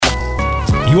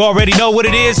You already know what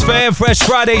it is, fam. Fresh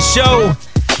Friday show.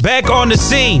 Back on the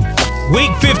scene.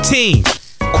 Week 15.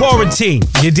 Quarantine.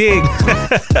 You dig?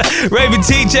 Raven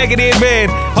T checking in, man.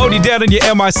 Hold you down on your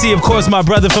MIC. Of course, my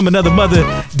brother from another mother,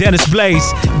 Dennis Blaze.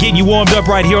 Getting you warmed up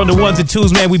right here on the ones and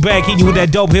twos, man. We back hitting you with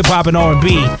that dope hip-hop and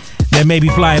R&B that may be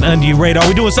flying under your radar.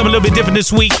 We're doing something a little bit different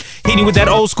this week. Hitting you with that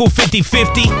old school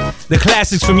 50-50. The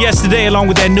classics from yesterday along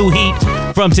with that new heat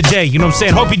from today. You know what I'm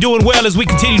saying? Hope you're doing well as we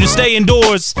continue to stay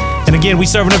indoors. And again, we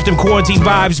serving up them quarantine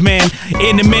vibes, man.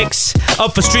 In the mix.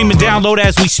 Up for stream and download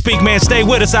as we speak, man. Stay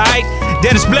with us, all right?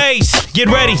 Dennis Blaze, get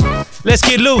ready. Let's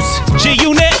get loose.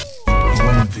 G-Unit. You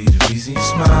wanna be the reason you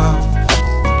smile.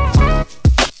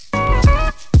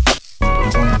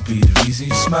 You wanna be the reason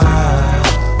you smile.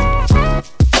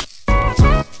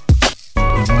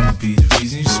 You wanna be the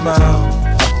reason you smile.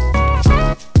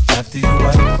 After you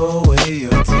wipe away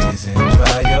your tears and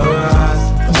dry your eyes.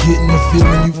 I'm getting the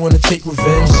feeling you wanna take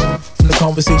revenge from the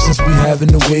conversations we have and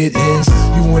the way it ends.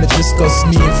 You wanna discuss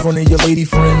me in front of your lady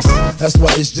friends. That's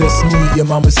why it's just me and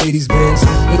my Mercedes Benz.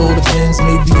 It all depends,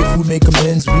 maybe if we make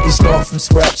amends, we can start from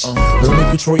scratch. Learn to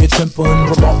control your temper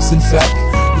and remarks, in fact.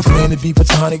 We claim to be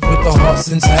platonic with the hearts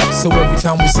intact. So every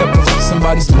time we separate,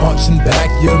 somebody's marching back.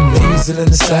 You're amazing in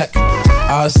the sack.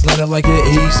 Eyes slanted like you're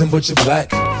Asian, but you're black.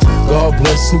 God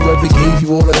bless whoever gave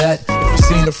you all of that. If you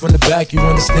seen it from the back, you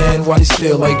understand why they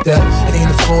still like that. It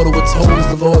ain't a Florida with toes,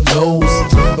 the Lord knows.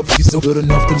 But she's still good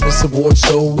enough to miss award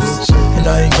shows. And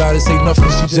I ain't gotta say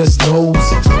nothing, she just knows.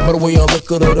 By the way I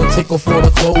look at her, to take off all her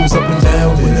clothes up and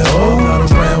down. Whenever I'm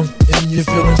not around and you're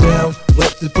feeling down,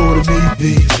 let the thought of me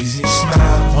be. Easy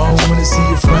smile. I don't wanna see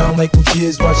you frown like when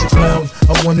kids watch you clown.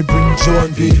 I wanna bring you joy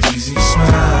and be. Easy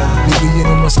smile. Baby, you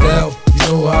know my style. You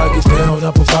know how I get down.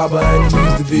 I provide by any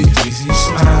means to be. Easy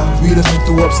smile. We done been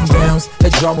through ups and downs.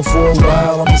 Had drama for a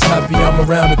while. I'm just happy I'm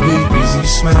around to be. Easy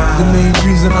smile. The main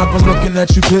reason I've been looking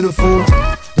at you pitiful.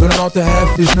 Turning out the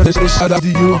half is another shout out to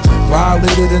you.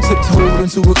 Violated and tiptoed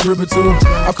into a crib or two.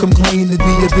 I've come clean to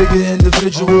be a bigger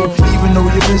individual. Even though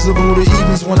you're visible, the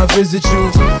evenings when I visit you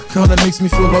kinda makes me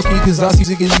feel lucky, cause I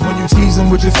see you when you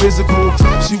teasing with your physical.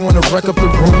 She wanna wreck up the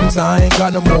rooms, I ain't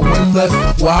got no more wind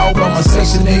left. Wow, by my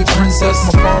Section 8 princess.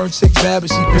 My foreign chick bad, but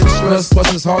she been stressed.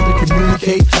 Plus it's hard to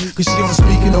communicate, cause she don't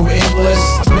speak no English.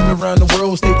 I've been around the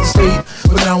world, state to state,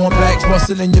 but now I'm back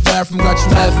busting in your bathroom. Got you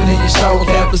laughing in your shower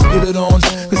cap, let's get it on.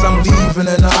 Cause I'm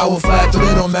leaving in an hour flat, but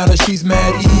it don't matter, she's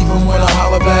mad even when I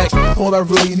holler back. All I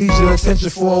really need your attention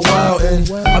for a while, and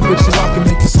I bet you I can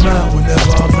make you smile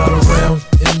whenever I'm not around.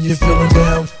 And you're feeling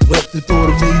down, let the thought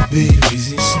of me be.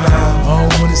 Easy smile. I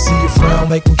don't wanna see you frown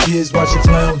like when kids watch you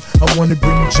clown. I wanna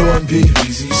bring you joy and be.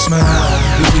 Easy smile.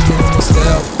 Baby, you know my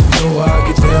style. You know how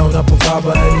I get down. I provide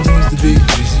by any means to be.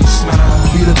 Easy smile.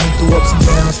 We done been through ups and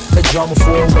downs. Had drama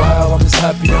for a while. I'm just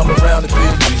happy I'm around to be.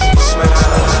 Easy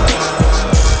smile.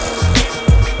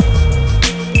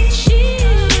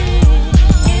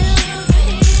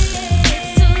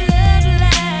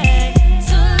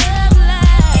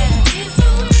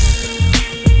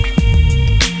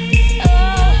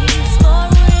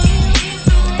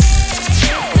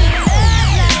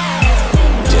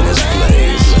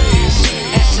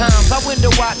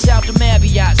 Watch out the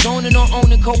Marriott, zoning on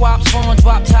owning co-ops, farm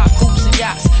drop top coops and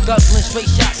yachts, guzzling straight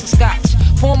shots and scotch,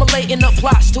 formulating up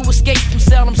plots to escape from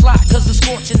Salem's lot, cause it's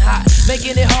scorching hot,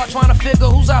 making it hard trying to figure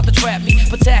who's out to trap me,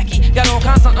 but tacky, got all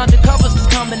kinds of undercovers that's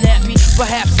coming at me,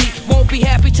 perhaps he won't be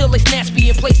happy till they snatch me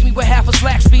and place me with half a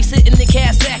slack speed, sitting in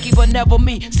Kawasaki, but never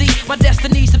me, see, my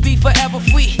destiny's to be forever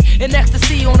free, in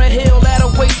ecstasy on a hill that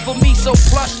awaits for me, so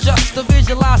plush, just to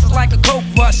visualize is like a coke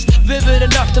rush, vivid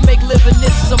enough to make living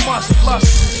this a must, plus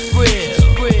it's real.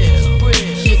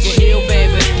 Sugar Hill,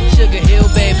 baby, Sugar Hill,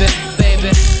 baby,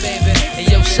 baby, baby. Hey,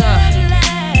 yo, son,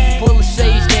 pull the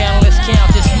shades down, let's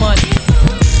count this money.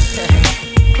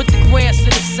 Put the grants in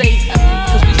the safe,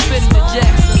 cause we spittin' the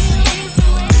Jacksons.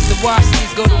 The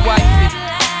Washingtons go to wifey,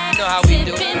 you know how we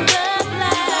do it.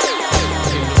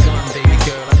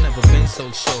 So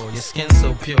sure, your skin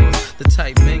so pure, the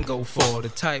type men go for, the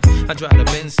type I drive the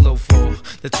Benz slow for,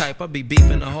 the type I be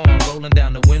beeping the horn, rolling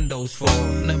down the windows for,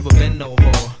 never been no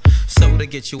whore. So to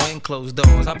get you in closed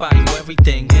doors, I buy you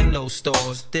everything in those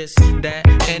stores. This, that,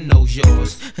 and those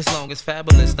yours. As long as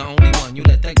Fabulous the only one you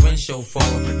let that grin show for.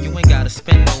 You ain't gotta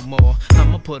spend no more.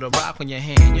 I'ma put a rock on your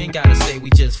hand. You ain't gotta say we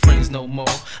just friends no more.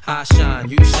 I shine,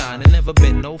 you shine, and never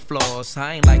been no flaws.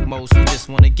 I ain't like most who just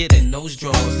wanna get in those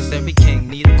drawers. Cause every king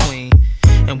need a queen.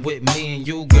 And with me and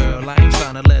you, girl, I ain't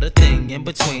tryna let a thing in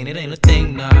between. It ain't a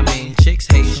thing, nah, I mean. Chicks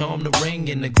hate, show 'em the ring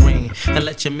in the green. And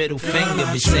let your middle finger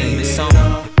be seen. It's on.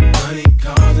 Money,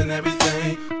 cars, and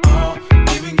everything. All,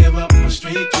 even give up my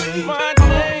street dreams.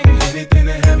 Anything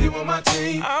to have you on my team.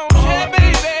 me. I don't care,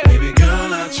 baby. Baby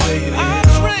girl, I'll trade it. I'll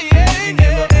trade it. You can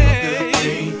give up a good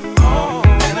thing.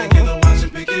 And I get to watch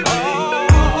it pick it ring.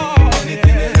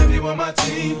 Anything to have you on my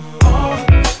team.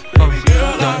 Baby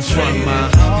girl, don't front my,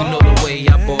 you know the way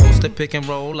I ball. The pick and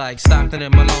roll like Stockton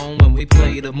and Malone when we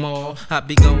play the mall. I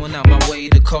be going out my way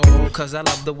to call, cause I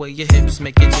love the way your hips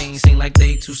make your jeans seem like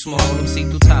they too small. Them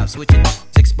see-through tops with your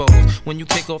exposed. When you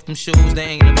kick off them shoes, they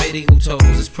ain't a bitty who toes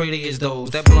as pretty as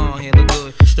those. That blonde hair look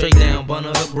good, straight down, bun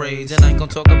of her braids. And I ain't gon'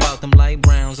 talk about them light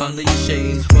browns under your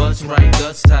shades. Butts right,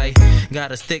 guts tight.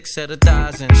 Got a thick set of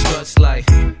thighs and struts like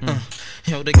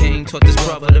yo, the game taught this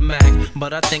brother to Mac,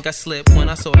 but I think I slipped when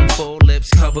I saw them full lips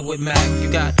covered with Mac.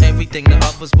 You got everything the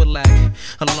others would lack,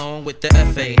 along with the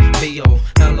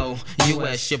FABOLOUS.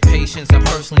 Your patience I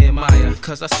personally admire,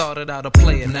 cause I started out a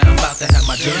player, now I'm about to have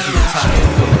my jersey retired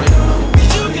for real.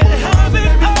 You can have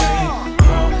it all.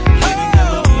 Living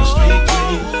out on the street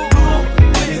dream.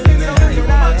 Anything to have you on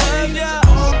my team.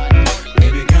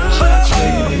 Baby girl, I'll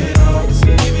trade it.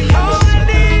 All I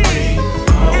need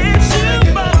is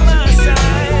you by my side.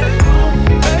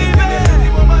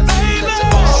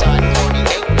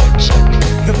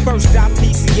 The first stop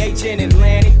PCH in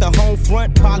Atlantic, the home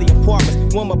front, Poly Apartments.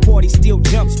 When my party still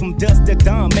jumps from dusk to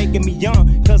dawn, making me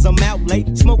young, cause I'm out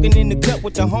late, smoking in the cut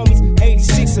with the homies.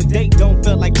 86 a day, don't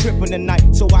feel like tripping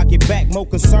tonight. So I get back, more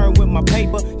concerned with my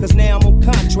paper, cause now I'm on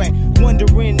contract.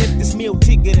 Wondering if this meal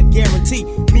ticket a guarantee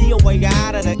me a way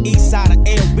out of the east side of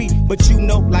LB. But you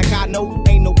know, like I know,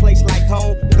 ain't no place like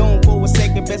home. Gone for a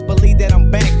second, best believe that I'm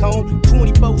back home.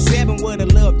 24/7 where the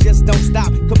love just don't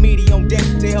stop. Committee on deck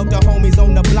to help the homies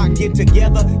on the block get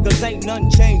together, cause ain't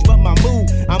nothing changed but my mood.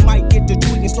 I might get to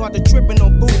tweaking, start to tripping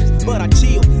on fools, but I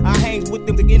chill. I hang with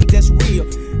them to get that's real.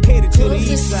 Headed to the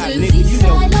east side, nigga, you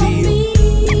know the deal.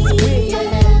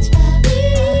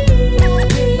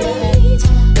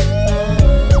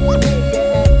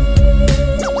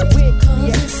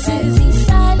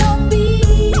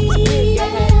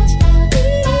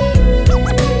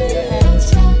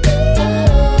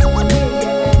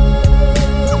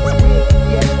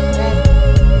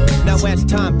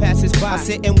 Time passes by, I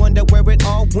sit and wonder where it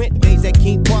all went. Days at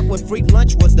King Park when free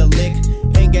lunch was the lick.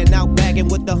 Hanging out, bagging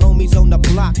with the homies on the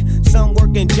block. Some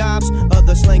working jobs,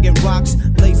 others slinging rocks.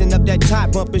 Blazing up that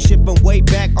top, bumping shit from way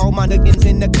back. All my niggas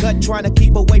in the cut, trying to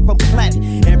keep away from flat.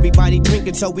 Everybody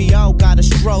drinking, so we all gotta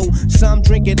stroll. Some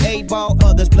drinking 8-ball,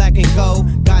 others black and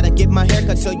gold. Gotta get my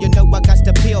haircut, so you know I got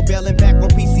to peel. Bailing back on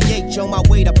PCH, on my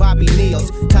way to Bobby Neal's.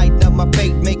 Tighten up my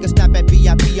faith, make a stop at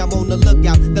VIP. I'm on the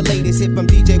lookout, the latest hit from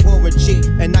DJ Warren G.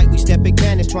 At night we step in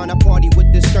cannons, trying to party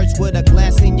with the skirts with a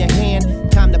glass in your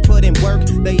hand. Time to put in work,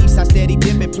 the east side steady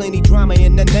dipping, plenty drama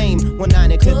in the name.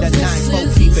 19 to the 9,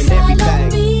 folks keeping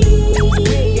everything.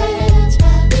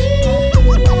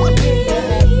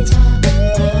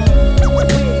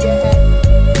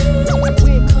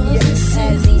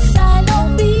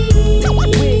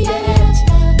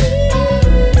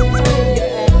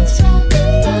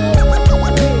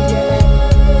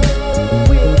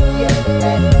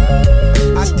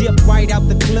 Out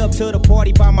the club to the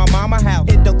party by my mama house.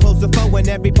 It don't close the phone when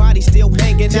everybody still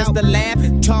hanging out. Just a laugh,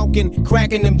 talking,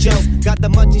 cracking them jokes. Got the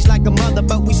munchies like a mother,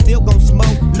 but we still gon'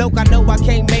 smoke. Look, I know I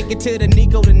can't make it to the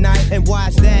Nico tonight. And why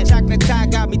is that? Chocolate tie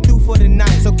got me through for the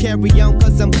night. So carry on,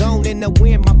 cause I'm gone in the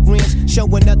wind, my friends.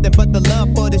 Showing nothing but the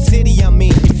love for the city I'm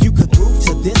in. If you could groove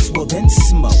to this, well then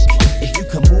smoke. If you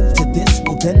can move to this,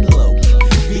 well then low.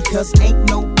 Because ain't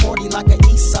no party like an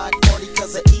east side party,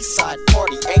 cause an east side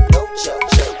party ain't no joke.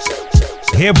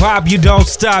 Hip hop, you don't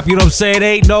stop. You know what I'm saying?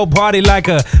 Ain't no party like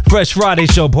a Fresh Friday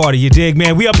show party. You dig,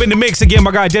 man? We up in the mix again.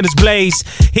 My guy Dennis Blaze.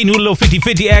 He knew a little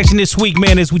 50-50 action this week,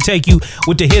 man, as we take you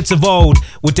with the hits of old,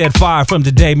 with that fire from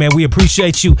today, man. We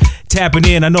appreciate you tapping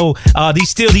in. I know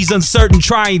these uncertain,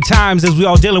 trying times as we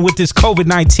all dealing with this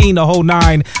COVID-19, the whole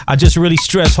nine. I just really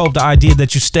hope the idea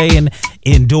that you're staying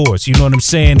indoors. You know what I'm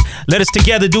saying? Let us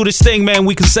together do this thing, man.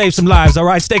 We can save some lives, all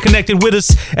right? Stay connected with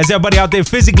us as everybody out there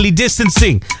physically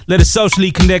distancing. Let us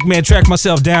socially connect, man. Track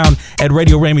myself down at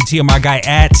Radio Raymond T and my guy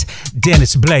at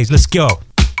Dennis Blaze. Let's go.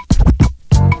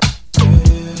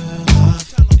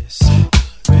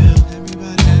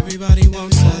 Everybody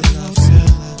wants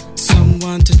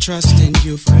someone to trust in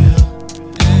you for real.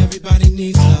 Everybody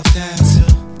needs love, that's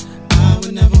it. I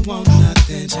would never want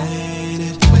nothing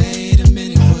tainted. Wait a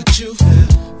minute, what you feel?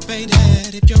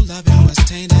 Faded if your loving was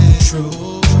tainted.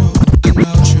 True, I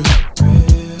know true.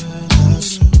 Real love,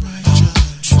 so right,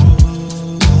 true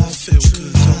love, feel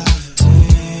good,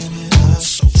 tainted love,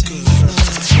 so good,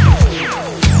 true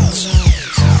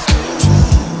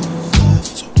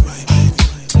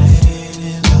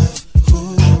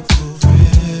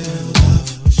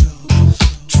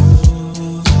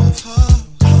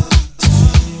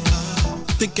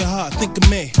think of her, think of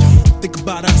me. Think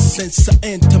about us and some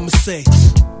intimacy.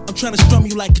 I'm trying to strum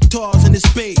you like guitars in this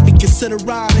beat. We can sit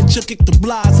around and just kick the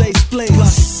blase split.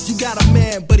 Plus, you got a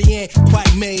man, but he ain't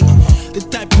quite me. The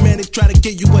type of man that try to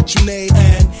give you what you need.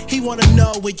 And he wanna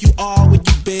know where you are, where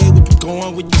you be, where you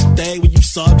going, where you stay, where you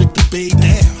subject to be.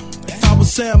 Damn. If I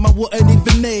was him, I wouldn't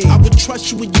even need. I would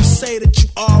trust you when you say that you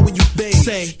are where you be.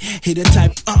 Say, he the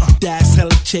type, that's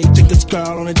hella cheap. Take this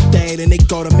girl on a date and they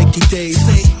go to make you days.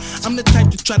 Say, I'm the type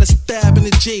to try to stab in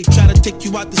the Jeep. Try to take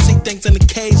you out to see things and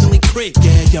occasionally creep.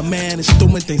 Yeah, your man is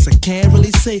doing things I can't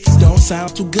really see. Don't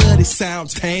sound too good, it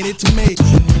sounds tainted to me.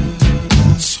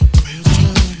 So real,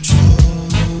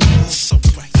 so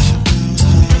right.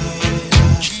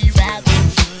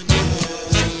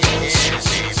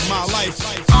 My life.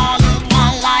 All of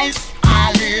my life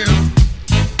I live,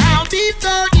 I'll be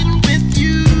thugging with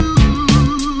you.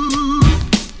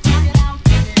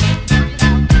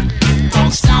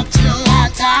 Don't stop till I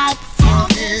die for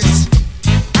this,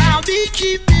 I'll be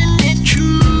keeping it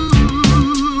true.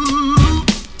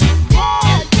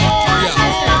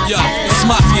 Yo, it's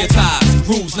mafia ties,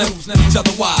 rules never each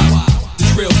other wise.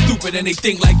 Real stupid and they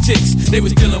think like chicks. They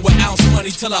was dealing with ounce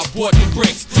money till I bought the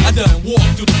bricks. I done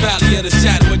walked through the valley of the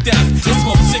shadow of death and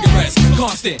smoked cigarettes,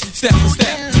 constant, step for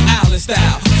step, island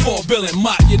style, 4 billion,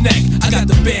 mop your neck. I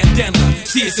got the bandana,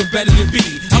 see it's embedded in B.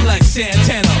 I'm like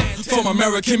Santana, from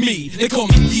American Me. They call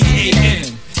me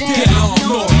D.A.N. Get on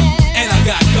Nora, and I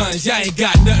got guns. Y'all ain't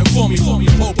got nothing for me,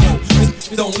 Popo.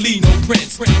 Don't leave no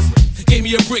prints. Gave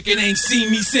me a brick and ain't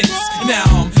seen me since. Now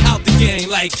I'm out the game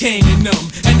like Kane and them.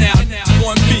 And now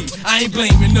on me, I ain't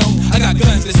blaming them. I got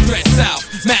guns that stretch south,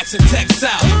 Max and Tech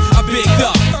South. I bigged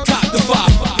up, caught the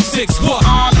 5.56 buck.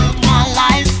 All of my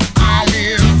life I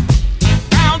live,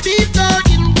 I'll be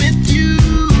thugging with you.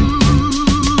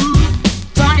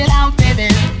 Thug it out, baby,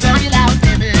 thug it out,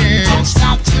 baby. Don't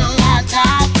stop till I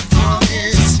die for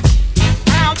this,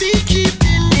 I'll be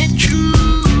keeping it true.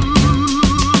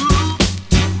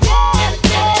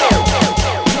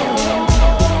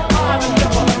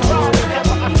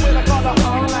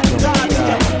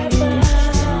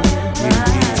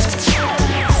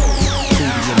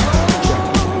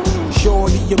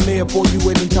 I'm there for you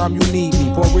anytime you need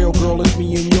me. For real, girl, it's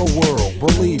me in your world.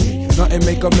 Believe me, nothing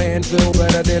make a man feel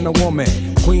better than a woman.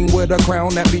 Queen with a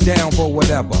crown that be down for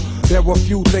whatever. There are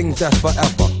few things that's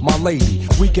forever. My lady,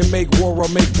 we can make war or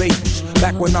make babies.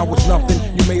 Back when I was nothing,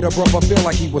 you made a brother feel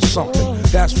like he was something.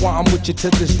 That's why I'm with you to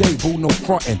this day, boo, no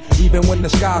frontin'. Even when the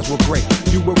skies were gray,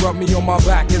 you would rub me on my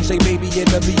back and say, baby,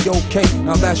 it'll be okay.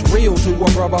 Now that's real to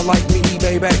a brother like me,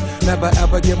 baby. Never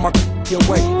ever give my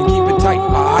away and keep it tight,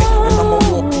 alright? And I'ma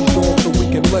walk these doors so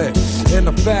we can live in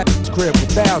a fat crib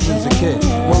with thousands of kids.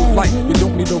 One life, you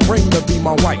don't need a ring to be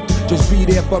my wife. Just be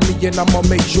there for me and I'ma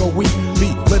make sure we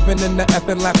be living in the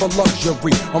effing lap of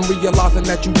luxury. I'm realizing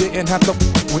that you didn't have to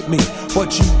with me,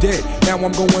 but you did. Now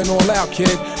I'm going all out,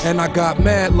 kid, and I got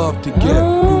mad love to give.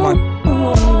 You my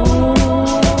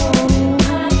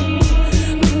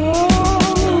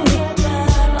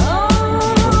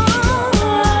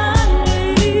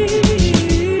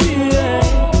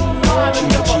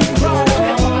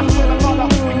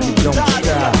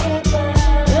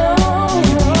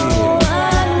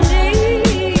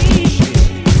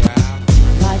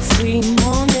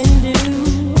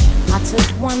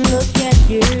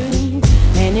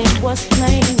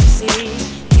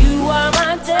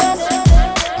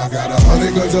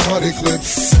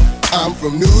clips. I'm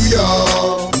from New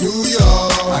York, New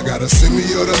York. I got a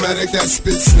semi-automatic that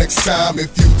spits next time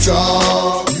if you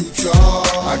talk, you talk.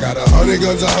 I got 100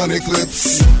 guns, 100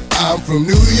 clips. I'm from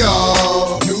New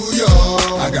York, New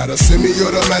York. I got a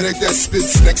semi-automatic that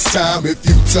spits next time if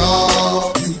you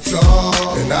talk, you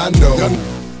talk. And I know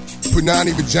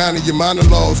Punani vagina, your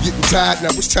monologues getting tired.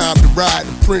 Now it's time to ride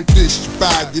and print this. You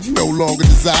fired, you no longer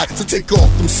desire. So take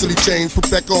off them silly chains, put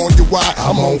back on your wire.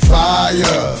 I'm on fire,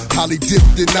 highly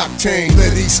dipped in octane.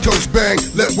 Let East Coast bang,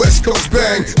 let West Coast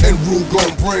bang. And Rule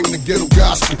gon' bring the ghetto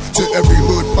gospel to every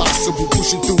hood possible.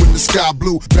 Pushing through in the sky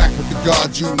blue, back with the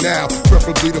guard you now.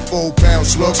 Preferably the 4-pound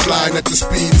slugs flying at the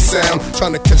speed of sound.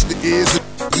 Trying to catch the ears of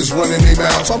just running their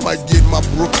mouths. I might get my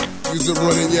brook. Is a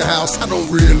run in your house. I don't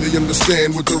really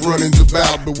understand what the running's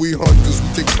about, but we hunters, we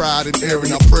take pride in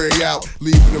airing our prey out,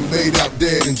 leaving them laid out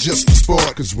dead in just the sport,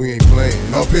 cause we ain't playing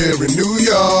up here in New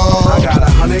York. I got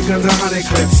 100 guns, 100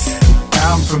 clips.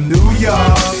 I'm from New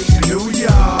York, New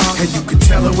York. And you can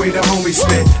tell the way the homies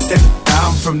spit that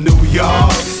I'm from New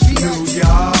York, New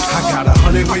York. I got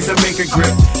 100 ways to make a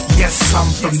grip. Yes, I'm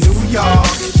from New York,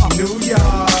 New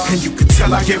York. And you can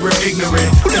tell I get real ignorant.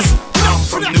 I'm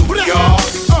from New York.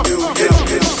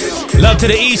 Love to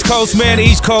the East Coast, man.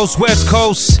 East Coast, West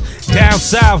Coast. down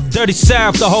south, dirty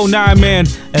south, the whole nine, man.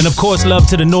 And of course, love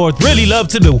to the north. Really love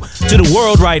to the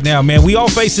world right now, man. We all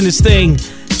facing this thing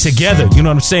together, you know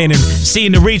what I'm saying? And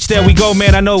seeing the reach, there we go,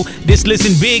 man. I know this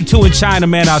listen big too in China,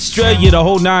 man. Australia, the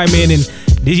whole nine, man. And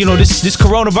you know, this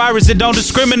coronavirus, it don't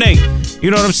discriminate. You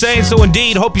know what I'm saying? So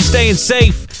indeed, hope you're staying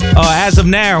safe. As of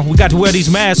now, we got to wear these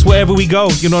masks wherever we go.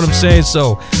 You know what I'm saying?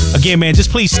 So again, man,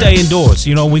 just please stay indoors.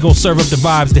 You know, we gonna serve up the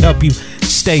vibes to help you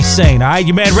stay sane. All right,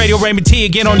 your man Radio Raymond T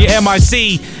again on your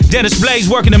MIC. Dennis Blaze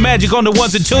working the magic on the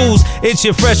ones and twos. It's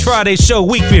your Fresh Friday show,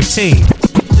 week 15.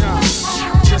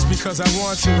 Just because I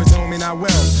want to, it don't mean I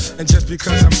will. And just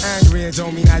because I'm angry, it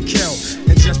don't mean I kill.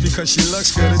 And just because she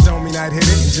looks good, it don't mean I'd hit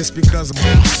it. And just because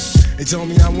it don't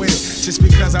mean I'm with it. Just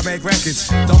because I make records,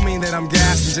 don't mean that I'm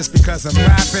gassed. And just because I'm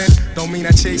rapping, don't mean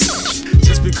I chase it.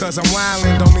 Just because I'm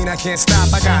wildin', don't mean I can't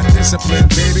stop. I got discipline,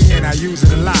 baby, and I use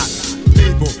it a lot.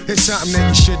 People, it's something that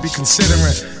you should be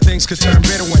considering. Things could turn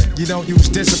bitter when you don't use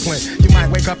discipline. You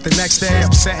might wake up the next day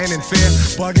upsetting in fear,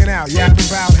 bugging out, yapping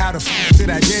about how the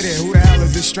did I get here? Who the hell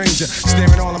is this stranger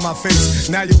staring all in my face?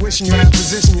 Now you're wishing you had to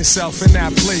position yourself in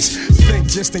that place. Think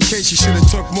just in case you should have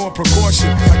took more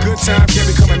precaution. A good time can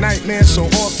become a nightmare so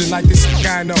often, like this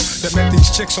guy I know that met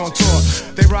these chicks on tour.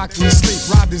 They rocked me to sleep,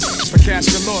 robbed his for cash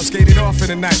galore, skated off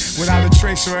in the night without a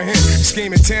trace or a hint,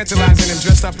 scheming, tantalizing him,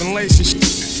 dressed up in lace and shit.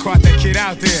 Caught that kid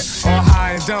out there, all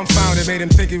high and dumbfounded, made him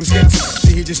think he was getting some.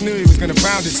 He just knew he was gonna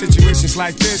pound it. Situations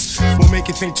like this will make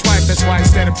you think twice. That's why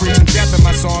instead of preaching death in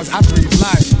my songs, I breathe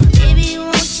life. Baby,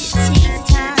 won't you take the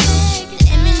time?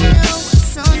 Let me know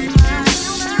what's on your mind.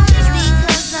 Just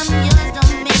because I'm yours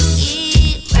don't make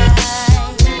it right.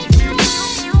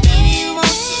 Baby,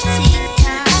 won't you take the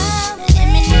time? Let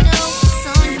me know what's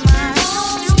on your mind.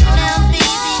 Just know that, baby,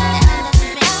 now let's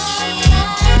make it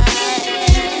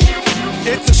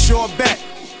right. It's a sure bet.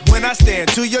 When I stand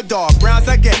to your dog, browns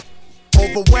I get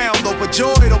overwhelmed,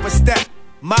 overjoyed, overstep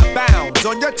my bounds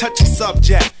on your touchy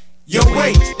subject. Your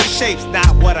weight, shape's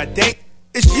not what I date.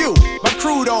 It's you, my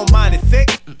crew don't mind it thick.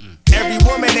 Every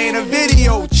woman ain't a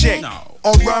video chick.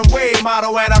 On runway,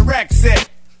 model anorexic.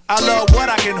 I love what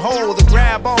I can hold and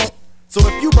grab on. So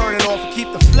if you burn it off,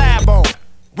 keep the flab on.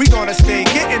 We gonna stay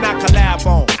getting our collab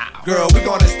on. Girl, we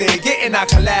gonna stay getting our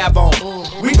collab on.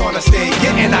 We gonna stay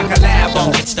getting our collab on.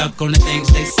 Don't get stuck on the things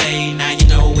they say. Now you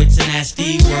know it's a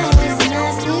nasty world.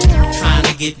 Trying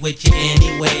to get with you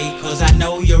anyway, cause I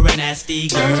know you're a nasty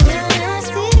girl.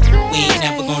 We ain't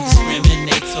never gonna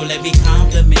discriminate, so let me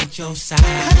compliment your side.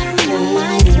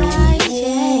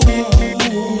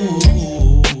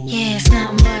 Yeah, it's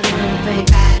nothing but a little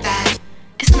baby.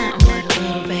 It's nothing but a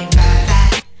little baby.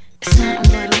 It's nothing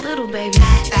but a little baby.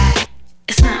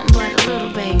 It's nothing but a little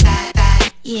baby.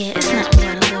 Yeah, it's nothing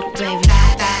but a little baby.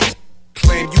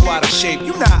 Claim you out of shape,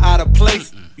 you not out of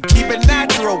place. You keep it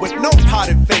natural with no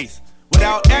potted face.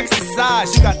 Without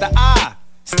exercise, you got the eye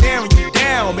staring you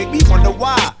down, make me wonder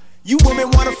why. You women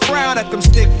wanna frown at them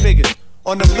stick figures.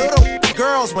 On the little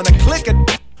girls when a clicker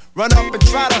run up and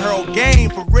try to hurl game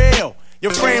for real.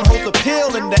 Your frame holds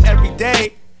appeal in the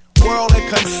everyday world, and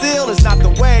conceal is not the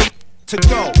way to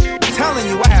go. I'm telling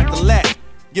you, I have to let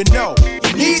you know.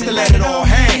 You need to let it all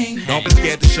hang. Don't be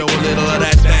scared to show a little of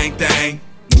that thing.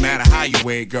 No matter how you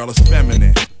wear it, girl, it's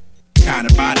feminine. Kind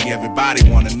of body everybody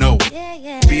wanna know.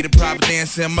 Be the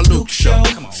Providence and my Luke show.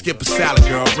 Skip a salad,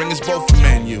 girl, bring us both a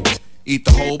menu. Eat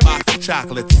the whole box of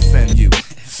chocolate to send you.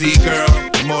 See, girl,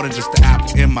 you're more than just the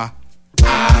apple in my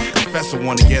eye. Professor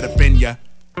wanna get up in ya.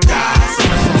 Don't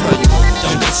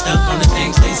get stuck on the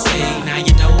things they say. Now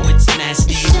you know it's a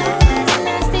nasty world.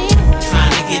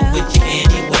 Trying to get with you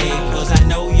anyway, cause I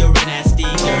know you're a nasty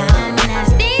girl.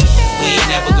 We ain't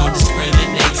never gonna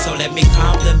discriminate, so let me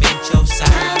compliment your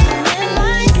side.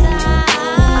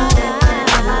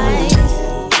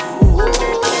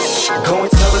 Go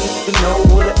and tell a nigga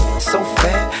no what it so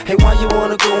fat. Hey, why you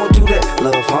wanna go and do that,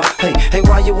 love, huh? Hey,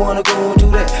 why you wanna go and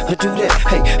do that, or do that?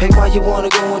 Hey, why you wanna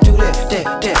go and do that?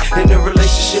 In a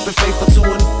relationship and faithful to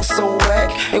a nigga so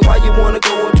whack. Hey, why you wanna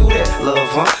go and do that, love,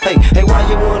 huh? Hey, why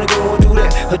you wanna go and do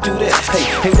that, or do that?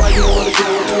 Hey, why you wanna go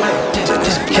and do that?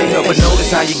 Can't help but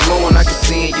notice how you glowing, I can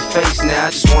see in your face now. I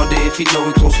just wonder if you know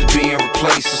we're close to being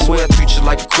replaced. I swear I treat you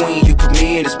like a queen, you put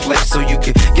me in this place so you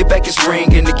can get back this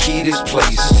ring and the key to this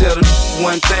place. Tell the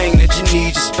one thing that you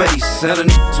need your space. Tell the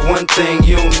one thing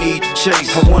you don't need to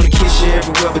chase. I wanna kiss you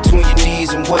everywhere between your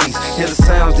knees and waist. Hear the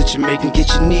sounds that you make and get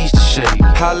your knees to shake.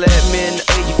 Holla at me in the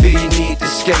A, you feel you need to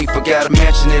escape. I got a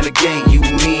mansion in the game, you,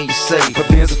 me, and your safe. My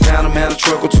pins are found, I'm out of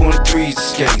truck with 23s to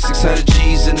skate. 600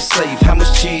 G's in the safe, how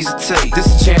much cheese it take? This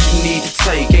is a chance you need to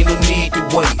take, ain't no need to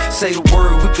wait. Say the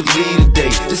word, we could lead a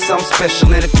day. This something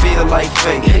special and it feel like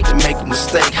fate. Hate to make a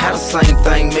mistake, how the same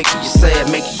thing making you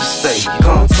sad, making you stay.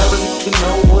 Go and tell a nigga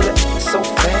know what it is so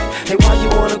fat. Hey, why you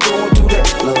wanna go and do that,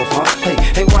 love, huh?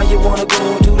 Hey, why you wanna go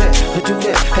and do that, do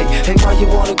that? Hey, why you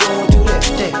wanna go and do that,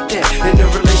 that? In a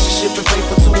relationship and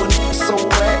faithful to a nigga so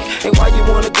whack. Hey, why you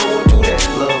wanna go and do that,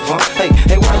 love, huh?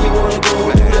 Hey, why you wanna go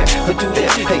and do that, do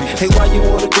that? Hey, why you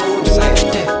wanna go and do that,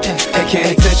 that? Hey,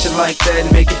 can't touch it like that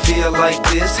and make it feel like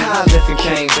this. How I left and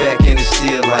came back and it's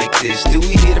still like this. Do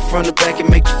we hit it from the back and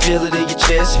make you feel it in your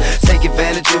chest? Take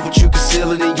advantage of what you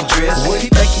conceal it in your dress. Would he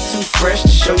think you too fresh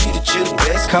to show you that you're the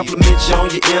best? Compliment you on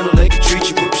your intellect, treat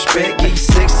you with respect. Give you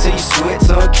sex till you sweat,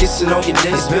 tongue kissing on your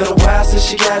neck. It's been a while since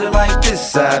she got it like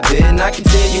this, I bet. And I can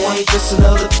tell you ain't just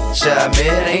another I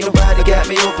met. Ain't nobody got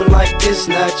me open like this,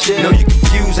 not yet. No, you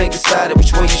confused, ain't decided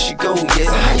which way you should go yet.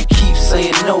 So how you keep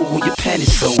saying no when your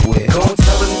panties so wet? Go and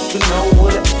tell a nigga know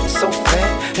what it is so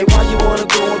fat. Hey, why you wanna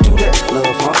go and do that, love,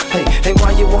 huh? Hey,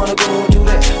 why you wanna go and do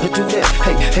that, do that?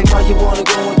 Hey, why you wanna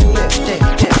go and do that, that?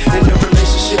 In a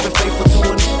relationship and faithful to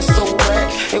a nigga so whack.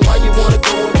 Hey, why you wanna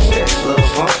go and do that,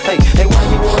 love, huh? Hey, why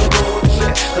you wanna go and do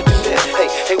that, do that?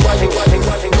 Hey, why?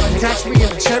 Catch me in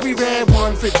the cherry red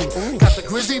 150. Got the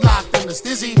grizzly locked in the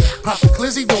stizzy. Pop the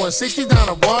glizzy doing 60 down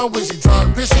a one wizzy.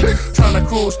 Drunk pissy. Trying to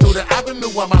cruise through the avenue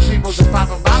while my peoples is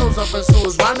popping bottles up in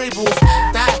Suez rendezvous.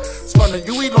 That spun the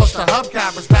UE, lost the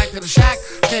hubcappers back to the shack.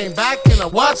 Came back in a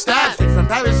what's that? Straight from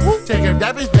Paris. Taking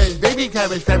Debbie's baby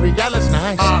cabbage, very yellow,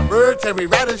 nice. Bird, cherry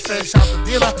radish, fresh out the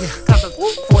dealer. Got the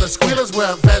for the squealers,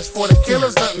 wear a vest for the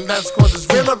killers. Nothing less cause it's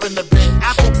realer in the big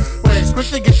apple. Where it's quick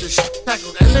to get the shit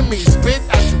tackled. Enemies spit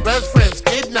at your best friends,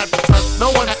 kidnap you, trust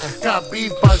no one. Got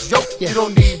beef buzz, yo, you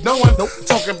don't need no one.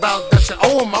 Talking about that you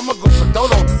owe him, I'ma go for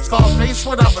Dodo. Scarface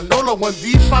without Manolo, one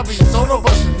deep, probably solo,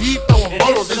 but some deep throwing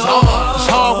bottles. It's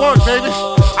hard work, baby.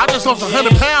 I just lost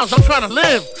 100 pounds, I'm trying to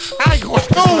live. I ain't going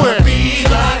nowhere.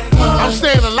 I'm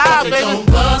staying alive, baby.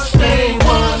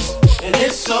 And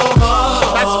it's so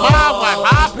hard. That's my wife,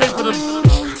 I pay for the.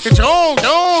 Get your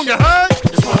own, you heard?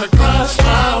 Just wanna crush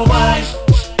my wife.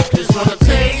 Just wanna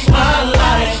take my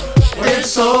life.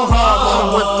 It's so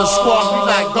hard. With the squad, we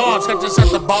like guards. Catch us at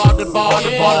the bar,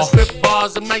 the strip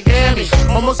bars in Miami.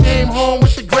 Almost came home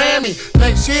with the Grammy.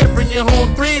 Next year, bring you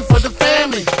home 3 for the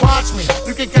family. Watch me,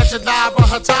 you can catch it live on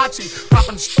Hitachi.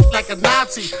 Popping shit like a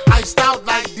Nazi. Iced out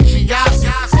like DiBiase.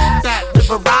 That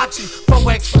Liberace,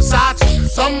 4X Versace.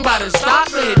 Somebody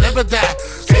stop me, never that.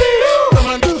 Come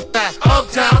on, do that.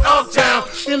 Uptown.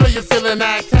 You know you're feeling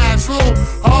that cash rule.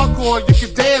 Hardcore, you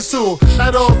can dance to.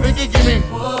 That old Biggie, give me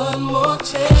one more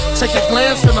chance. Take a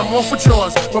glance and I'm off with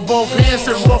yours. With both hands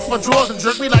and off my drawers and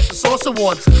jerk me like the Source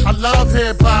Awards. I love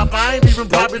hip hop. I ain't even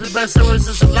probably the best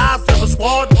lyricist alive. Never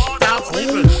swore without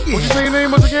sleeping. What you say your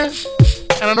name was again?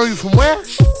 And I know you from where?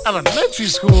 Elementary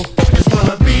school. It's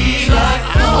gonna be like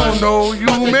I don't know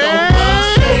you, man.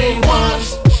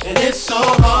 And it's so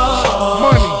hard.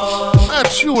 Money,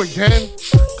 not you again.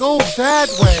 Go that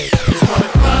way. Just wanna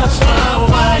crush my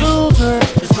wife. Loser.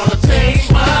 Just wanna take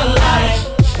my life.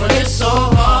 But it's so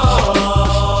hard.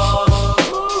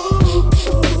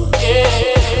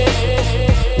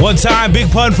 Yeah. One time,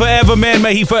 Big Pun forever, man.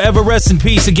 May he forever rest in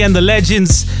peace. Again, the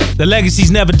legends, the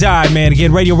legacies never die, man.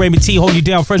 Again, Radio Raymond T, hold you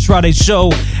down. Fresh Friday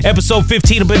show, episode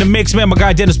 15 up in the mix, man. My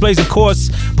guy Dennis Blaze, of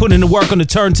course, putting in the work on the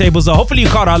turntables. Hopefully you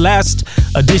caught our last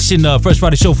edition of Fresh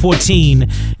Friday show 14,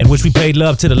 in which we paid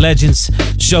love to the legends.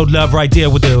 Showed love right there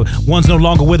with the ones no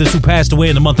longer with us who passed away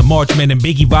in the month of March, man. Them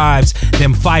Biggie vibes,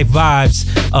 them Fife vibes,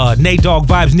 Nate Dogg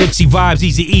vibes, Nipsey vibes,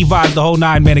 Eazy-E vibes, the whole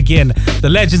nine, man. Again, the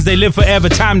legends, they live forever.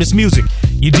 Timeless music.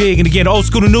 You dig? And again, old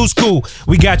school to new school.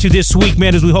 We got you this week,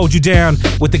 man, as we hold you down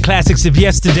with the classics of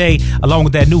yesterday, along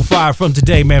with that new fire from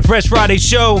today, man. Fresh Friday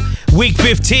show, week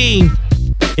 15.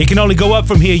 It can only go up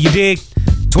from here, you dig?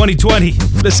 2020.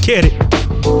 Let's get it.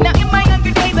 Now in my younger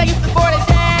days, I used to board a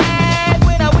dad.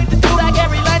 When I went to school, I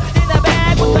carried lunch in a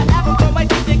bag with the apple for my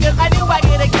teacher, cause I knew I'd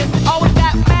get a gift. Always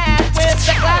got mad when the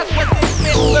class was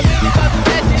dismissed. But because of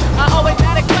session, I always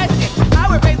had a question. I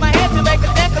would raise my hand to make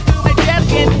a deck to my desk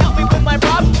and help me with my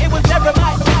problem. It was never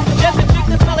my just to speak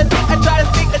the smell and think I try to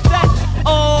speak the touch.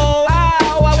 Oh,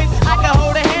 wow, I wish I could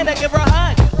hold her hand and give her a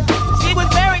hug. She was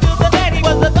married to the man, he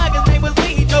was a thug, his name was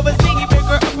Lee. He drove a Ziggy, picked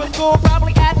her up from school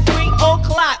probably at 3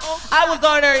 o'clock. I was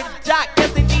on her jock,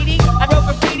 yes indeedy. I wrote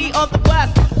graffiti on the bus.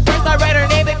 First I read her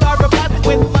name, then carved her bus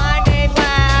with my name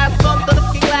last. On the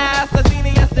looking glass, I seen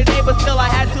her yesterday, but still I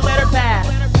had to let her pass.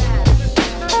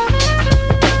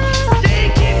 She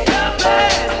can come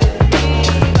back.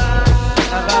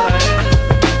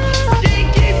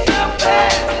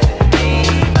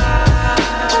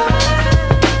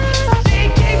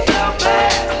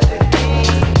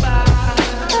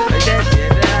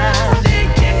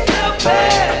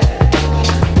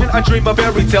 I dream a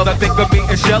fairy tale that think of me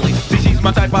and Shelly. See, she's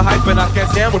my type of hype and I can't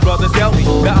stand when brothers tell me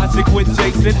that I should quit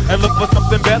chasing and look for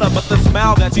something better. But the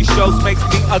smile that she shows makes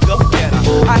me a go-getter.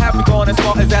 I haven't gone as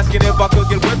far as asking if I could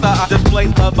get with her. I just play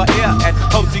love by ear and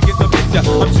hope she gets the picture.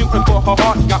 I'm shooting for her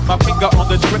heart, got my finger on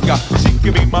the trigger. She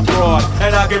can be my fraud,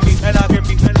 and I can be.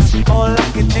 All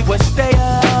I can do was stay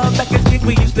up. Back as kids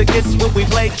we used to kiss when we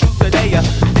played truth or dare.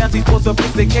 Now she's more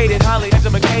sophisticated, highly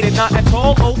educated, not at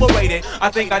all overrated. I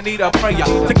think I need a prayer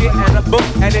to get in a book,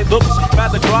 and it looks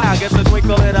rather dry. I guess a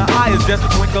twinkle in her eye is just a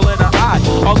twinkle in her eye.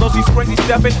 Although she's springy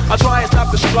stepping, I try and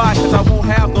stop the stride, cause I won't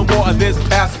have no more of this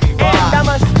pass me by. And I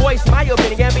must voice my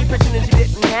opinion and be pretending she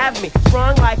didn't have me.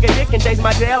 Sprung like a dick and chased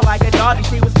my tail like a doggy.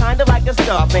 She was kinda like a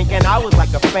star, thinking I was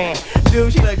like a fan.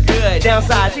 Dude, she looked good.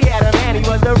 Downside, she had a man, he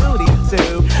was a Rudy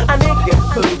too. A nigga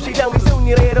cool. She told me soon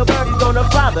your little birdie's gonna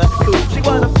fly the coop. She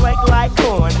was a flake like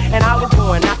corn, and I was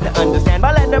born not to understand.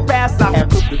 By letting her pass, I have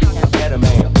proof to be a better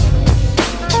man.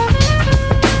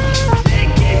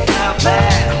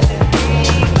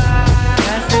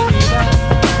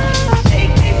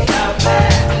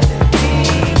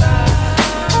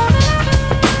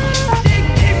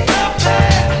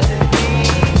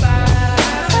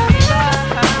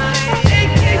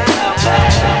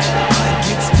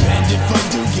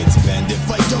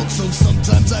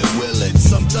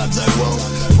 Sometimes I won't.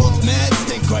 Both mad,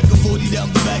 stick crack a 40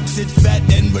 down the back, sit fat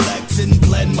and relax and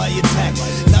plan my attack.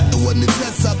 Not the one that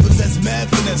tests, I possess mad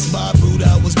finesse. My brood,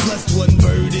 I was blessed, one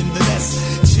bird in the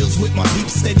nest. Chills with my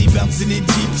peeps, steady bouncing in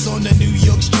jeeps on the New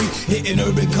York street, hitting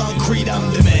urban concrete.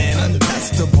 I'm the man,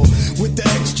 untestable with the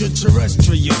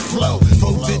extraterrestrial flow.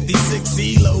 456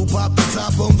 ELO, pop the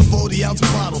top on the 40-ounce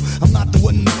bottle. I'm not the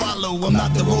one to follow, I'm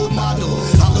not the role model.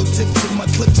 Hollow tips in my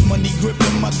clips, money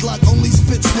gripping my clock. Only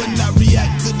spits when I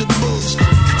react to the bullshit.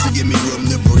 So give me room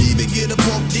to breathe and get up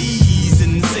off these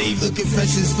and save the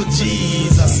confessions for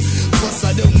Jesus. Plus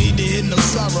I don't need to hear no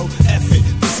sorrow. F it,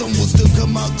 the sun will still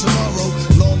come out tomorrow.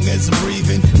 Long as I'm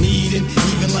breathing, needing,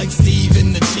 even like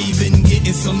Steven, achieving,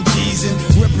 getting some cheese in,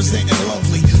 representing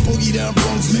lovely. Boogie down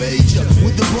Bronx major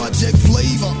with the project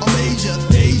flavor. A major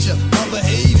danger, my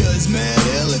behavior is mad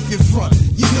ill if you're front.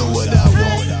 You know what I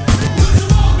want.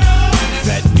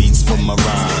 Fat beats for my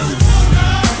rhymes,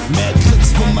 mad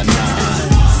clicks for my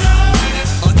nines.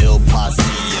 An ill posse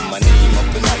and my name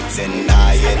up in lights and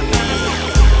I and me.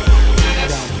 I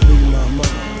gotta free my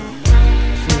mind,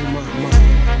 free my mind.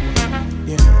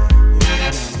 Yeah, I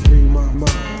gotta free my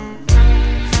mind,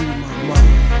 free my mind.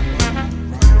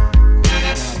 Right, I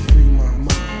gotta free my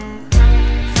mind,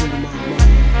 free my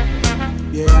mind.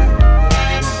 Yeah, I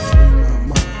gotta free my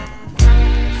mind,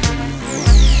 free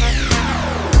my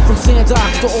mind. From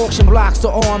sand-docks to auction blocks to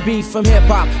R&B from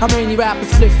hip-hop, how many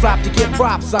rappers flip-flop to get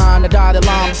props on? The dotted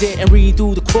line didn't read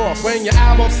through the cross. When your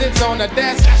album sits on the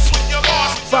desk, that's when you're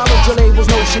lost. Followed your label's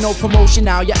notion, no promotion,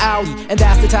 now you're outie. And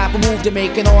that's the type of move to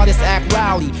make an artist act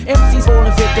rowdy. MCs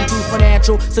falling victim to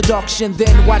financial seduction,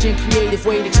 then watching creative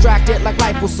weight extracted like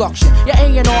liposuction. Your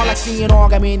A&R like C&R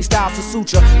got many styles to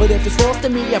suture. But if it's forced to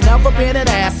me, I've never been an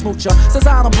ass smoocher. Since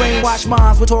I don't brainwash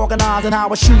minds with organizing how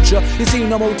I shoot ya. You see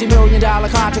no multi-million-dollar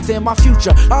contracts in my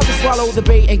future. I'll just swallow the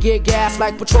bait and get gas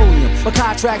like petroleum. But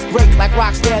contracts break like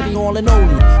Rocksteady on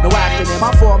linoleum. No acting in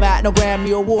my format, no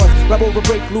Grammy Awards. Rap over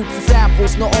break loops and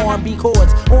samples, no R&B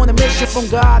chords. On a mission from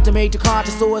God to make the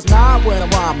conscious source. Nah, when I'm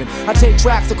rhyming, I take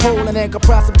tracks of coal and then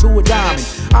compress them to a diamond.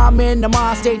 I'm in the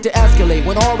mind state to escalate.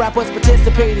 When all rappers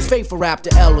participate, it's fate for rap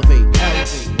to elevate.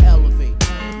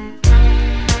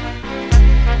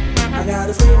 I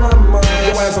gotta free my mind.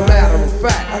 Yo, as a matter of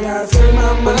fact, I gotta free my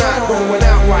mind. We're not going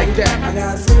out like that. I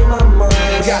gotta free my mind.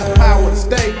 We got the power to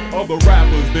stay. Other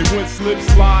rappers, they went slip,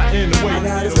 slide, in the way. I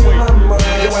gotta free my mind.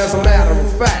 Yo, as a matter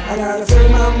of fact, I gotta free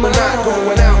my mind. We're not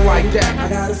going out like that. I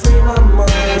gotta free my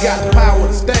mind. We got the power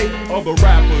to stay. Other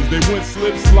rappers, they went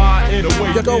slip, slide, in the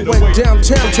way. You're going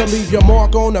downtown to leave your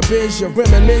mark on the biz. You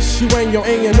reminisce, you and your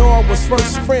A&R was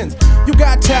first friends. You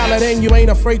got talent and you ain't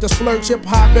afraid to splurge. Hip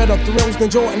hop better thrills than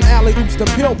Jordan Alley oops to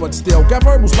pill, but still got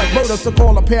verbals like murder to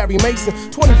call a Perry Mason.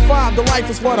 25, the life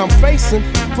is what I'm facing.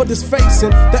 For this facing,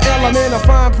 the element of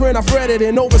fine print, I've read it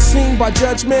and overseen by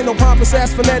judgment. No pompous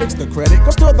ass phonetics, the credit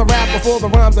goes to the rapper for the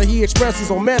rhymes that he expresses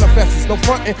or manifests. No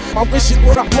frontin', I wish it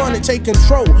would I run it, take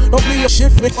control. Don't be a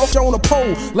shit on a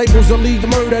pole. Labels will leave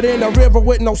murdered in a river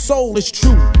with no soul. It's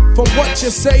true. From what you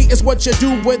say is what you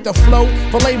do with the flow.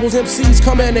 For labels, MCs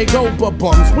come and they go, but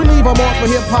bums. We leave them off for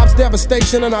hip-hop's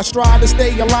devastation, and I strive to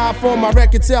stay alive for my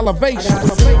record's elevation. I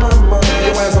gotta free my mind.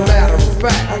 Yo, as a matter of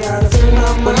fact, I gotta free my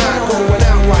mind. We're not going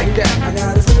out like that. I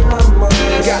gotta free my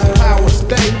mind. We got the power to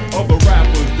stay. Other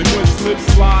rappers, they went slip,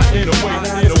 slide, in the way.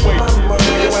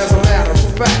 Yo, as a matter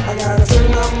of fact, I gotta free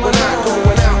my mind.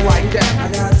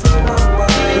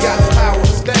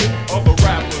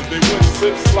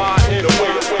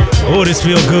 just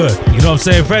feel good. You know what I'm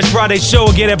saying? Fresh Friday Show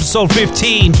again, episode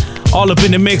 15. All up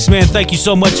in the mix, man. Thank you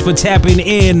so much for tapping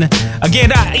in.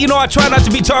 Again, I try not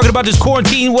to be talking about this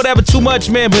quarantine, whatever, too much,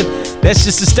 man, but that's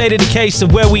just the state of the case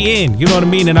of where we in. You know what I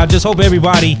mean? And I just hope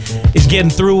everybody is getting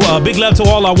through. Big love to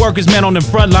all our workers, man, on the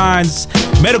front lines.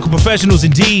 Medical professionals,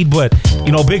 indeed, but,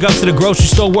 big ups to the grocery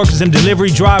store workers and delivery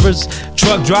drivers,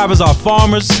 truck drivers, our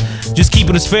farmers, just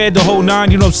keeping us fed the whole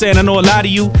nine. You know what I'm saying? I know a lot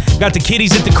of you got the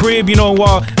kiddies at the crib,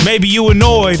 while maybe you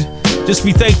annoyed. Just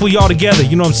be thankful y'all together,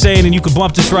 you know what I'm saying? And you can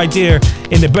bump this right there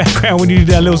in the background when you need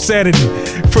that little sanity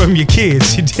from your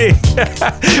kids, you dig?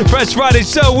 Fresh Friday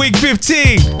Show, week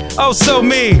 15. Oh, so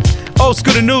mean. Old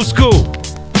school to new school.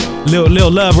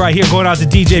 Little love right here going out to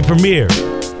DJ Premier.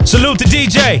 Salute to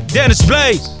DJ Dennis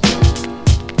Blaze.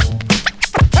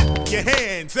 Your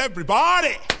hands,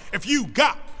 everybody, if you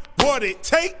got what it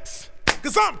takes.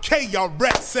 Cause I'm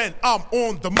KRS and I'm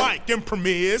on the mic and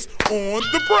Premier's on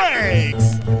the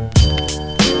breaks.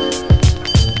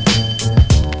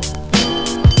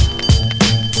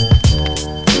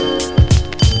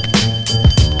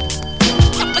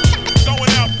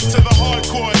 Going out to the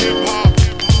hardcore hip hop.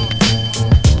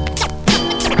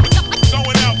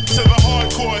 Going out to the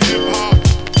hardcore hip hop.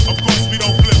 Of course we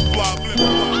don't flip flop.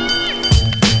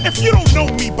 If you don't know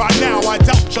me by now, I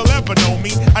doubt you'll ever know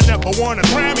me. I never won a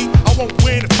Grammy, I won't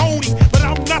win a Tony, but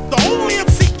I'm not the only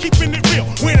MC keeping it real.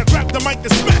 When I grab the mic to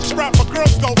smash rap, my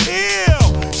girls go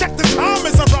ill. Check the time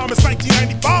as I rhyme, it's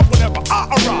 1995 whenever I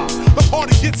arrive. The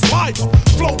party gets lighter,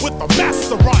 flow with the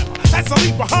master rhymer. As I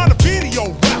leave behind a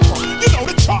video rapper,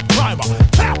 the chart climber,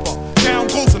 tapper. Down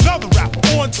goes another rapper,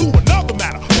 on to another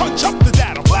matter. Punch up the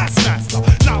data, blast master.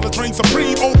 Knowledge reigns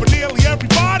supreme over nearly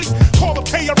everybody. Call up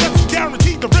KRS and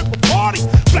guaranteed to rip a party.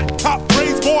 Flat top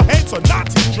braids, more heads, or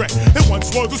Nazi dread. It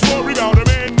once was a story about a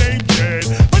man named Jed,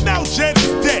 but now Jed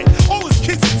is dead. All his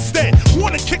kids instead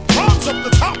wanna kick crumbs up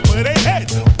the top of their head.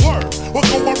 Word, we'll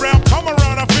go around, come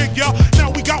around, I figure.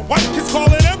 Now we got white kids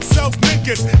calling themselves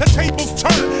niggas. The tables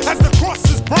turn as the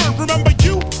crosses burn. Remember,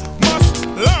 you must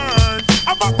learn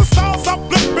about the styles I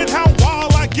flip and how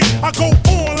wild I get. I go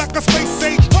on like a space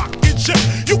age rocket ship.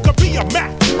 You could be a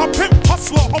Mac, a pimp,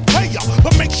 hustler, or player,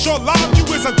 but make sure live you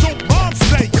is a dope rhyme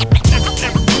sayer.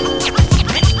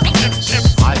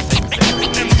 I think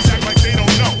MCs act like they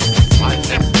don't know. I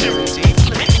think MCs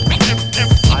act like they don't know.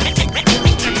 I think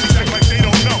MCs act like they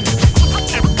don't know.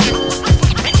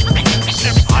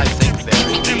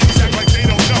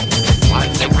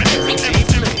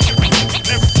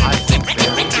 I think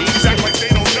MCs act like they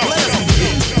don't know. Let us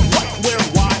begin. What, where,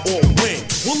 why, or when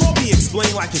will all be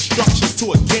explained like instructions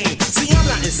to a game. See, I'm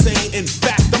not insane. In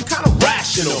fact, I'm kind of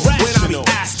rational. When I be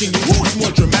asking you, who is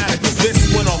more dramatic, this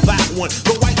one or that one,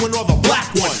 the white one or the black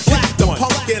one? Black the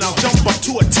punk and I'll jump up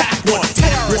to attack one.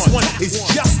 Terrorist one is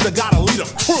just the gotta lead a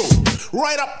crew.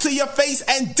 Right up to your face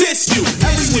and diss you.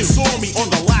 Everyone saw me on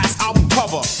the last album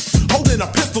cover, holding a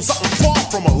pistol, something far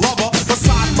from a lover.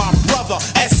 Beside my brother,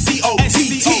 SCOTT.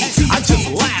 I just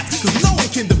laugh, cause no one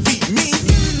can defeat me.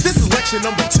 This is lecture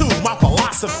number 2, my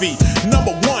philosophy.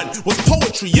 Number 1 was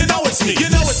poetry, you know it's me.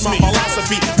 My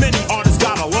philosophy, many artists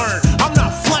gotta learn. I'm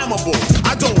not flammable,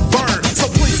 I don't burn. So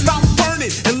please stop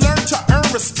burning and learn to earn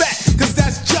respect, cause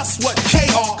that's just what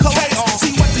KR collects.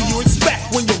 See, what do you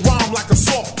expect when you rhyme like a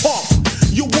soft pump?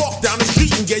 You walk down the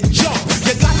street and get jumped.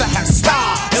 You got to have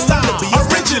style and learn to be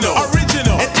original.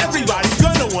 And everybody's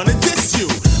gonna wanna diss you.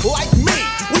 Like me,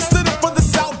 we stood up for the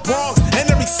South Bronx, and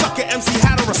every sucker MC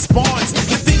had a response.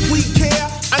 You think we care?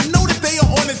 I know that they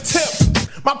are on the tip.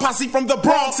 My posse from the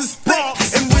Bronx is thick.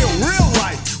 In real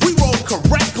life, we roll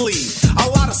correctly. A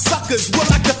lot of suckers would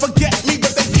like to forget me,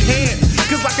 but they can't.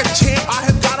 Cause like a champ, I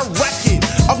have got a record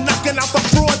of knocking out the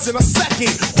frauds in a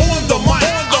second. On the mic,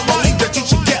 I believe that you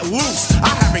should get loose. I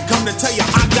haven't come to tell you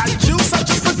I got juice. I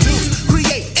just produce,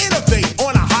 create, innovate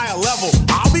on a higher level.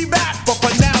 I'll be back, but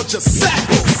for now, just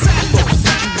sackle.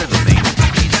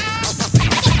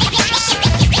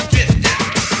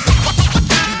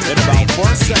 In about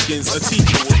 4 seconds, a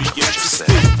teacher will begin to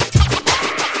speak.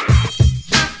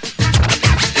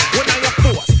 When I am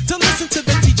forced to listen to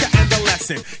the teacher and the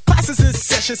lesson, classes in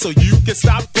session so you can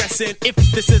stop guessing if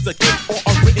this is a gift or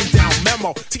a written down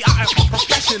memo. See, I am a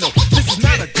professional. This is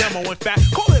not a demo. In fact,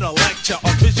 call it a lecture,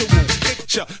 a visual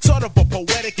picture, sort of a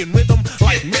poetic in rhythm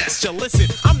like mixture. Listen,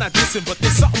 I'm not dissing, but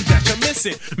there's something that you're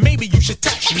missing. Maybe you should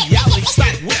touch reality.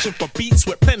 Stop wishing for beats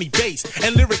with plenty bass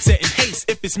and lyrics set in haste.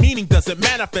 If its meaning doesn't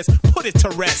manifest, put it to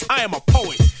rest. I am a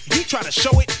poet. You try to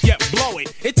show it, yet blow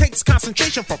it. It takes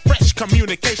concentration for fresh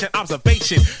communication,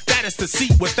 observation. That is the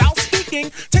seat without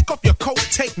speaking. Take off your coat,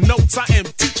 take notes. I am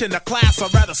teaching a class or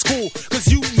rather school, cause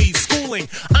you need schooling.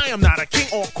 I am not a king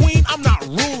or queen, I'm not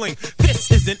ruling. This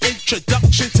This is an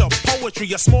introduction to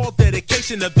poetry, a small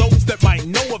dedication to those that might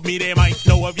know of me, they might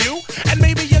know of you, and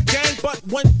maybe your gang, but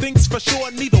one thing's for sure,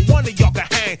 neither one of y'all can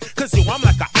hang, cause yo, I'm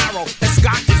like an arrow, and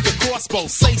Scott is the crossbow,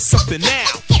 say something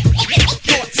now.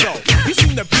 Thought so. You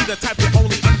seem to be the type that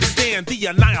only understand the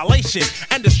annihilation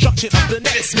and destruction of the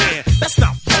next man. That's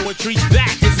not poetry,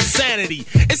 that is insanity.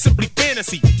 It's simply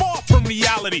fantasy, far from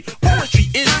reality.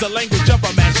 Poetry is the language of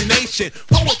imagination.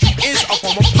 Poetry is a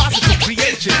form of positive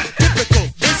creation. Difficult,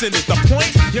 isn't it? The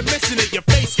point? You're missing it. Your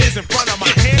face is in front of my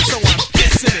hand, so I'm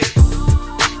kissing it.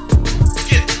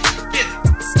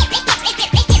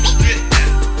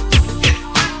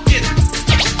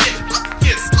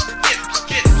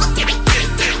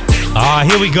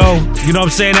 Here we go. You know what I'm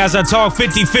saying? As I talk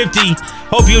 50-50.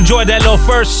 Hope you enjoyed that little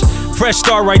first fresh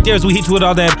start right there as we hit you with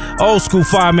all that old school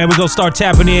fire, man. We're going to start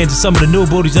tapping into some of the new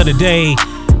booties of the day.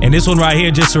 And this one right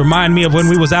here just remind me of when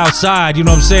we was outside. You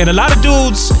know what I'm saying? A lot of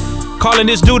dudes calling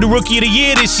this dude the Rookie of the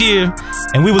Year this year.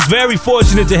 And we was very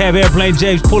fortunate to have Airplane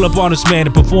James pull up on us, man,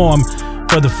 to perform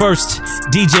for the first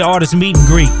DJ artist meet and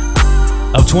greet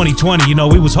of 2020. You know,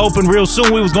 we was hoping real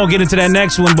soon we was gonna get into that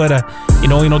next one, but you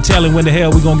know, ain't no telling when the hell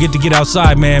we gonna get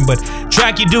outside, man. But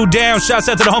track your dude down. Shouts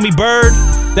out to the homie Bird,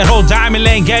 that whole Diamond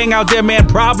Lane gang out there, man.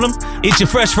 Problem. It's your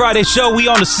Fresh Friday show. We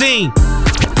on the scene.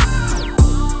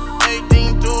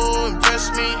 Anything you do, impress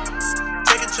me.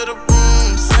 Take it to the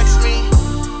room, sex me.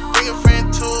 Bring a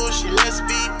friend too, she let's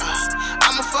be.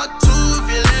 I'ma fuck too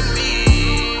if you let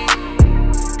me.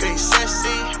 Girl, you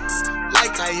sexy,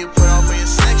 like how you put on for your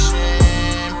section.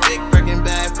 Breaking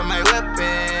bad for my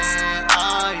weapon,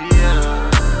 oh yeah.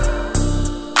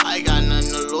 I got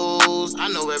nothing to lose. I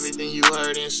know everything you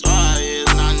heard inside is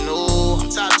not new. I'm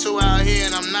top 2 out here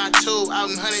and I'm not 2. Out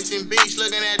in Huntington Beach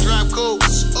looking at drop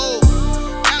coats. Ooh,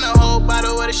 down a whole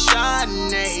bottle with a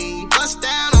Chardonnay. Bust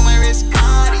down on my wrist,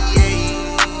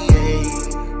 Cartier.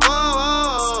 Oh,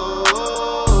 oh,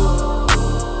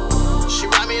 oh. She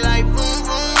ride me like vroom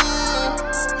vroom.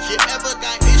 If you ever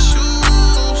got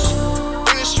issues,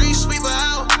 bring the street sweeper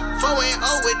out. 4-0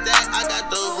 with that, I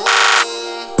got the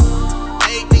room.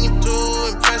 Anything you do,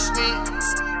 impress me.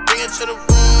 Bring it to the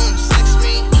room, sex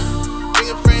me. Bring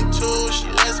a friend too, she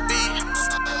let's be.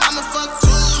 I'ma fuck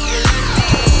too, you let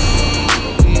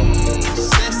me.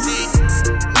 Sexy,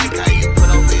 like how you put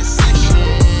on for your section.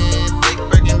 Big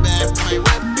Breaking Bad for my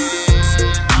weapon,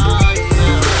 oh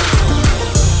yeah.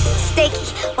 Sticky,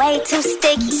 way too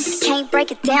sticky. Can't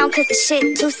break it down cause the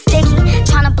shit too sticky.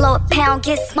 Tryna blow a pound,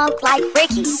 get smoked like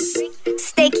Ricky.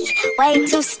 Sticky, way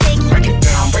too sticky. Break it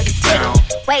down, break it down.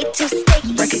 Way too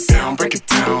sticky. Break it down, break it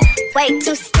down. Way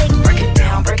too sticky. Break it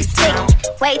down, break it down.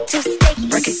 Way too sticky.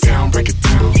 Break it down, break it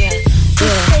down. Yeah,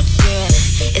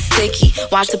 it's sticky.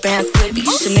 Watch the bands flippy.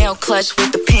 Chanel clutch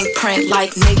with the pink print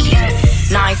like Nicki.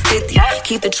 950,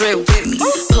 keep the drip with me.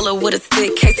 Pull it with a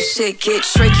stick, case the shit get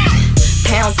tricky.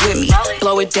 Pounds with me,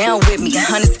 blow it down with me.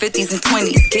 100s, 50s, and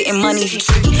 20s. Getting money, he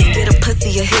tricky. Get a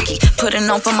pussy, a hickey. Putting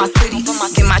on for my city.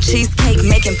 Get my cheesecake,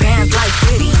 making bands like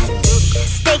Diddy.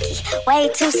 Sticky, way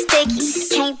too sticky.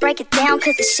 Can't break it down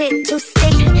cause the shit too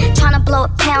sticky. Tryna blow a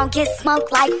pound, get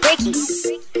smoked like Ricky.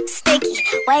 Sticky,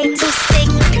 way too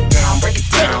sticky. Break it down, break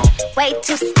it down. Way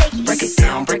too sticky. Break it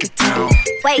down, break it down.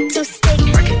 Way too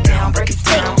sticky. Break it down, break it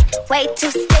down. Way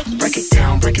too sticky. Break it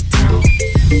down, break it down.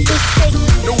 Too sticky.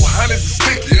 No 100s is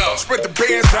sticky, spread the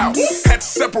bands out. Had to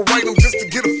separate them just to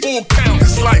get a full count.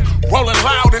 It's like rolling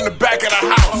loud in the back of the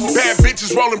house. Bad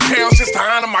bitches rolling pounds just to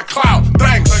honor my clout.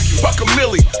 Thanks, fuck a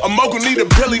Millie, a mogul need a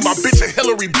Billy. My bitch a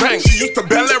Hillary Banks, she used to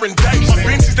Bel Air and date. My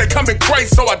benches they coming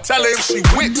crazy, so I tell her if she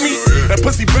with me, that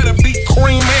pussy better be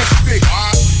cream and stick.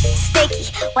 Sticky,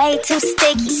 way too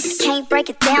sticky. Can't break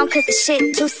it down cause the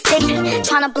shit too sticky.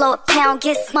 Tryna blow a pound,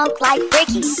 get smoked like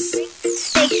Ricky.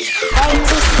 Sticky, way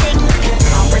too sticky.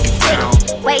 Break it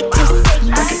down, way too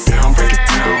sticky. Break it down, break it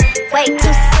down. Way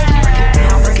too sticky. Break it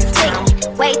down, break it down.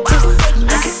 Way too sticky.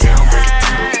 Break it down, break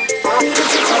it down.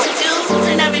 You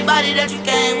and everybody that you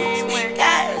came with, speak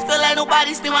gas. Feel like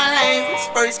nobody speak my language.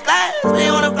 First class,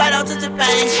 we wanna fly out to Japan.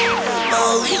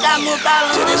 Oh, we got more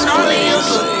problems than only you.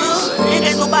 In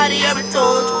case nobody ever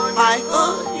told you. My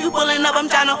hood, you pulling up, I'm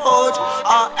tryna hold you.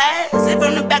 All ass, sit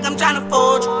from the back, I'm tryna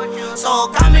fold you.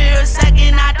 So come here a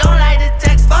second, I don't like to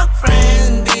text. Fuck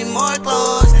friends, be more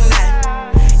close than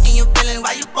that. And you feeling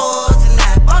why you posting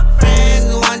that. Fuck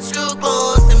friends who want you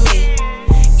close to me,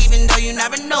 even though you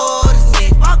never noticed me.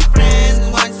 Fuck friends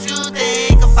who want you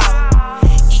think about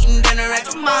eating dinner at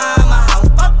your mama house.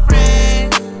 Fuck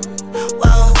friends,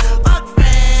 whoa, fuck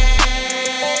friends.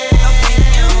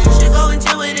 You should go and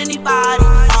chill with anybody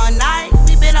all night.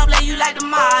 We been up late, you like the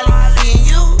Molly. Me and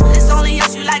you, it's only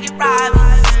us, you like it private.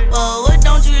 Well, what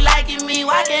don't you like in me?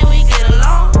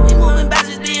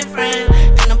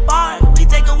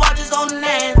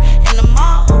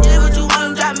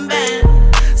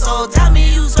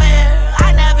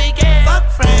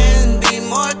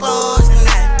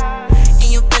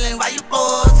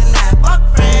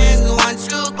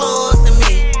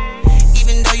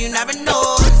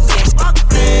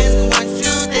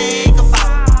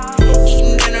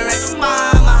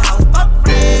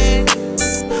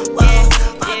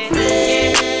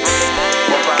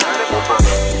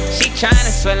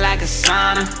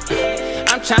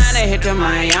 tryna hit the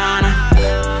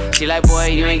Mayana. She like, boy,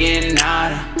 you ain't getting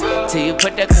nada till you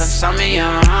put the cuffs on me, your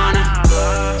honor.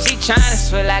 She tryna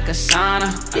sweat like a sauna.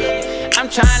 I'm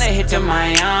tryna hit the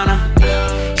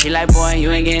Mayana. She like, boy,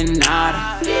 you ain't getting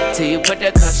nada till you put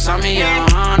the cuffs on me, your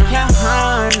honor. Your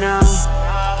honor.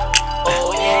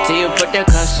 Till you put the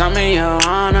cuffs on me, your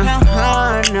honor. Your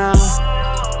honor.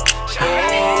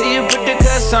 Till you put the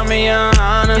cuffs on me, your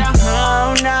honor.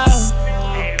 Oh no.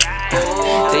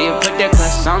 Till you put the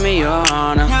cuffs on me, your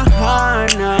honor.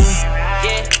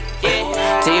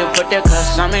 Till you put the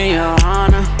cuffs on me, your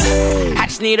honor. I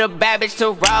just need a bad bitch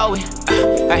to roll with.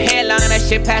 Her headline, that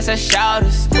shit past her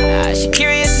shoulders. She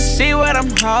curious to see what I'm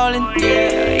holding.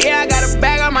 Yeah, I got a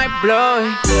bag, I might blow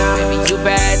it. Baby, too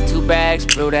bad, 2 bags,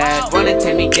 blew that. Wanna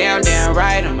take me down, damn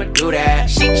right, I'ma do that.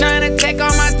 She tryna take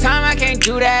all my time, I can't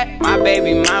do that. My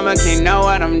baby mama can't know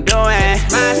what I'm doing.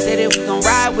 My city, we gon'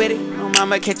 ride with it.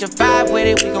 I'ma catch a vibe with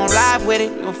it, we gon' live with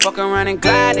it. We gon' fuck around and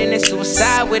glide in it,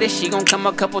 suicide with it. She gon' come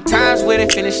a couple times with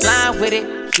it, finish line with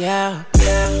it, yeah.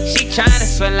 She tryna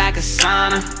sweat like a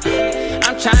sauna.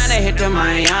 I'm tryna hit the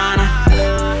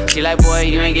Mayana. She like, boy,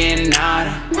 you ain't getting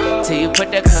nada till you put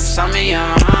the cuffs on me, your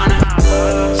honor.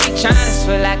 She tryna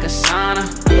sweat like a sauna.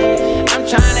 I'm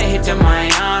tryna hit the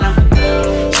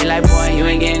Mayana. She like, boy, you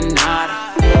ain't getting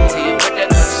nada till you put the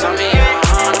cuffs on me, your honor.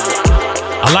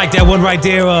 I like that one right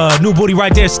there. New booty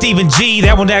right there, Stephen G.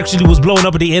 That one actually was blowing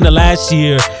up at the end of last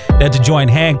year. That to join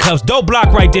Handcuffs. Dope block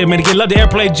right there, man. Again, love the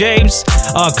airplay, James.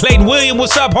 Clayton William,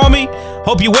 what's up, homie?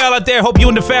 Hope you well out there. Hope you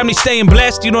and the family staying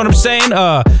blessed. You know what I'm saying?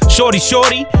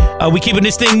 Shorty. We keeping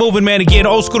this thing moving, man. Again,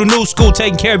 old school to new school,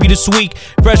 taking care of you this week.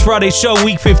 Fresh Friday show,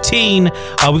 week 15.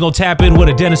 We're going to tap in with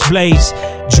a Dennis Blaze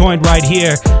joint right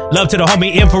here. Love to the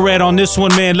homie Infrared on this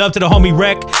one, man. Love to the homie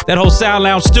Rec. That whole Sound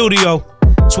Lounge studio.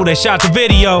 That's where they shot the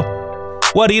video.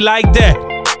 What he like that?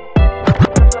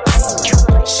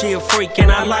 She a freak and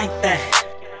I like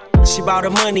that. She bout her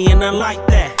money and I like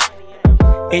that.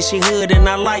 And she hood and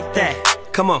I like that.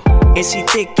 Come on. And she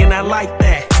thick and I like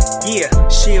that. Yeah,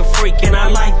 she a freak and I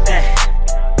like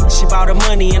that. She bout her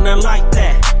money and I like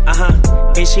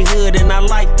that. And she hood and I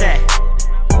like that.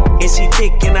 And she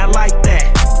thick and I like that.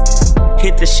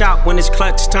 Hit the shop when it's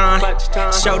clutch time.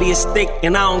 Shorty is thick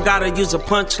and I don't gotta use a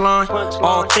punchline.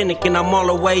 All authentic and I'm all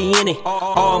the way in it.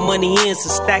 All money in, so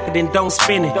stack it and don't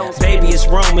spend it. Baby, it's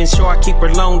Roman, so I keep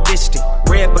her long distance.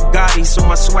 Red Bugatti, so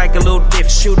my swag a little different.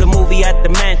 Shoot a movie at the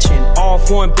mansion. All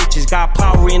foreign bitches got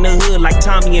power in the hood like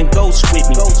Tommy and Ghost with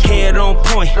me. Head on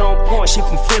point, she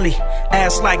from Philly.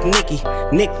 Ass like Nicki,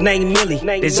 nickname Millie.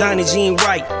 Designer Jean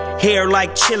Wright, hair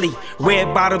like chili.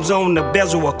 Red bottoms on the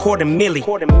bezel, a quarter milli.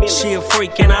 She a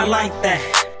freak and I like that.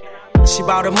 She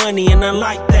bout her money and I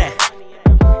like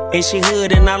that. And she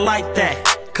hood and I like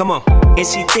that. Come on. And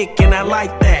she thick and I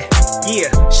like that.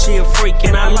 Yeah, she a freak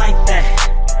and I like that.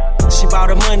 She bout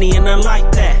her money and I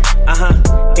like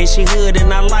that. And she hood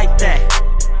and I like that.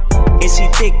 And she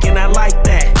thick and I like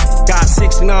that. Got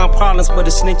 69 problems, but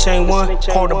a snitch ain't one.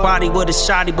 Caught a body with a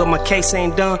shotty, but my case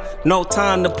ain't done. No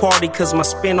time to party, cause my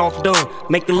spin-off done.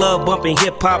 Making love bumping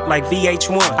hip-hop like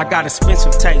VH1. I got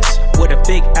expensive taste with a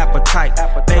big appetite.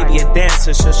 Baby a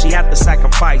dancer, so she have to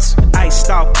sacrifice. Iced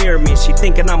out pyramid, she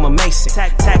thinking I'm a mason.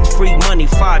 Tax-free money,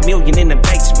 5 million in the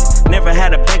basement. Never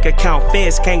had a bank account,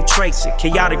 feds can't trace it.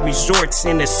 Chaotic resorts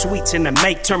in the suites in the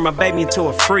make. Turn my baby into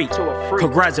a freak.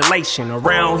 Congratulations,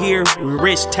 around here we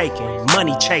rich taking,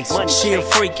 money chasing. She a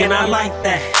freak and I like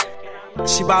that.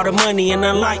 She bout her money and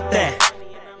I like that.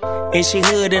 And she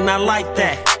hood and I like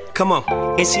that. Come on.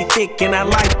 And she thick and I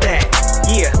like that.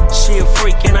 Yeah, she a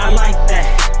freak and I like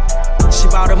that. She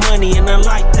bout her money and I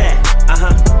like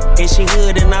that. And she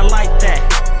hood and I like that.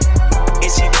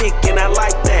 And she thick and I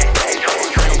like that.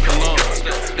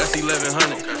 That's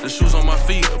 1100. The shoes on my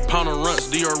feet, a pound of runts,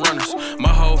 Dior runners.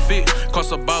 My whole fit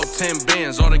cost about 10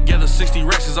 bands. Altogether 60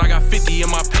 racks, I got 50 in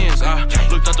my pants. I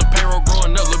looked at the payroll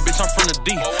growing up, little bitch, I'm from the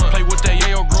D. Play with that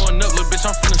yayo growing up, little bitch,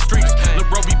 I'm from the streets. Lil'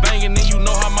 bro be banging, and you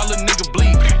know how my little nigga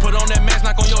bleed. Put on that mask,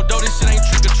 knock on your door, this shit ain't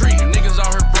trick or treat. Niggas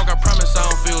out here broke, I promise I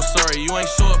don't feel sorry. You ain't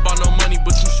show up about no money,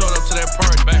 but you showed up to that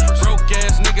party. Broke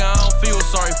ass nigga, I don't feel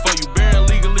sorry for you. Bearing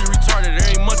legally retarded,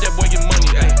 every month that boy get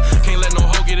money. Ay, can't let no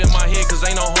hoe get in my head, cause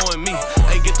ain't no hoe in me.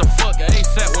 Hey, get the fuck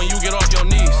ASAP when you get off your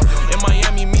knees. In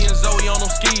Miami, me and Zoe on them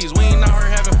skis. We ain't out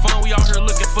here having fun, we out here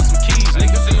looking for some keys,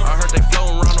 nigga. I heard they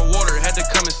floating around the water, had to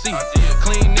come and see.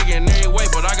 Clean nigga in every way,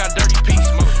 but I got dirty piece.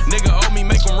 Nigga owe me,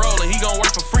 make him roll, and he gon'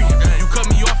 work for free. You cut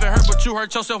me off, it hurt, but you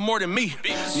hurt yourself more than me.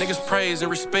 Niggas praise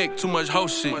and respect, too much hoe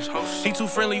shit. He too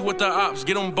friendly with the ops,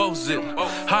 get them both zip.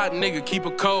 Hot nigga, keep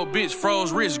a cold bitch,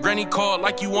 froze wrist. Granny called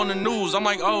like you on the news, I'm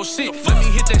like, oh shit. Let me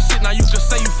hit that shit, now you can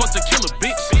say you fucked a killer,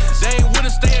 bitch. They ain't with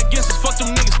us, they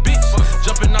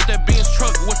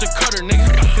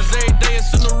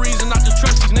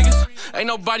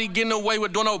nobody getting away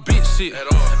with doing no bitch shit.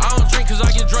 I don't drink cause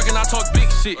I get drunk and I talk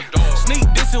big shit. Sneak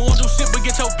this and won't do shit but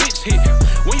get your bitch hit.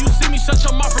 When you see me shut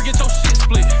your mouth or get your shit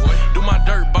split. Do my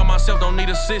dirt by myself, don't need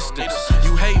assistance.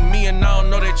 You hate me and I don't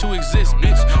know that you exist,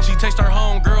 bitch. She takes her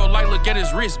home girl like look at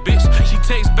his wrist, bitch. She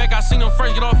takes back, I seen him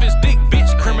first get off his dick, bitch.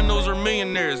 Criminals or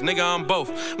millionaires, nigga I'm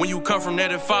both. When you come from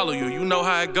that and follow you, you know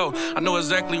how it go. I know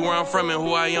exactly where I'm from and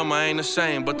who I am, I ain't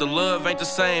ashamed. But the love ain't the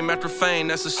same after fame,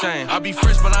 that's a shame. I be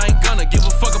fresh but I ain't gonna give a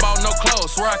fuck about no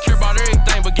clothes. Swear I care about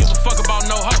everything but give a fuck about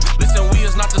no hoe. Listen, we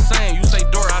is not the same. You say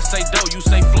door, I say dough. You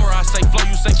say floor, I say flow.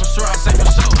 You say for sure, I say for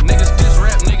sure. Niggas diss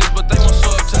rap niggas but they won't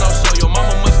show up to no show. Your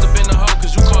mama must have been a hoe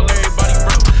cause you call everybody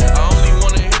broke. I only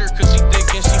wanna hit her cause she thick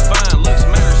and she fine. Looks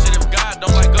matter, shit if God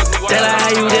don't like ugly. Tell her how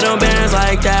you get on bands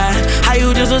like that. How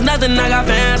you just was nothing, I got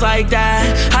fans like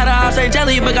that. How the hops ain't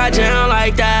jelly but got jam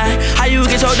like that. How you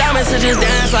get your diamonds to just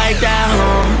dance like that,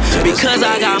 Because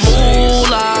I got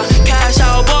moolah. Cash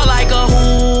out ball like a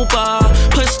hooper.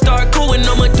 Push start cooling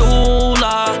no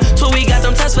medulla. So we got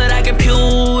them tests for that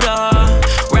computer.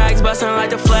 Rags bustin'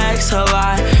 like the flex a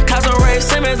lot. Cops on Ray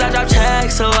Simmons, I drop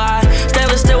checks a lot.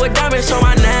 Stainless steel with diamonds on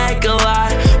my neck a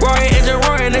lot. Roaring engine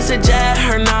roaring, it's a jet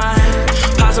or not.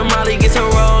 Pop some Molly, get to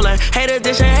rollin'. Hate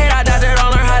addition, hate I dodged it,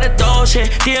 all learn how to throw shit.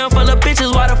 DM full of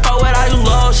bitches, why the fuck would I use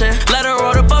lotion? Let her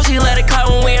roll the boat, she let it clap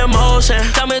when we in motion.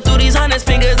 Thumbing through these hundreds,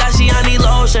 fingers, I see I need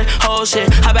lotion. Whole shit,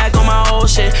 I back on my old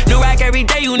shit. New rack every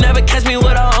day, you never catch me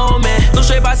with a old man. Look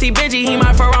straight by see Benji, he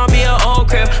might for on be an old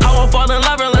crib. I won't fall in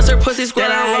love unless her pussy square.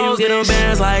 How you get on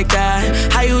bands like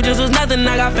that? How you just was nothing,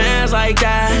 I got fans like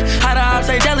that. How the hops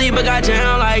ain't jelly but got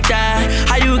jam like that.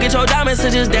 How you get your diamonds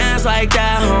to just dance like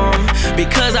that,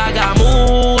 Because I got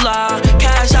moolah.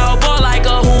 Cash out ball like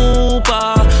a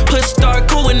hooper. Push start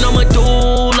cooling no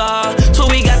medulla. So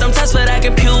we got them tests for that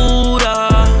computer.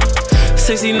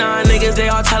 69 niggas, they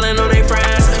all telling on their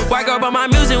friends. White girl bought my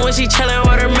music when she chillin'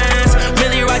 with her mans.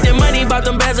 Millie right their money, bout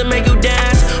them bands and make you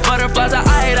dance. Butterflies I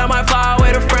ate, I might fly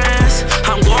away to France.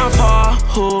 I'm going far,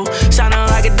 shining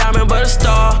like a diamond but a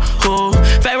star,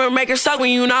 Favorite maker suck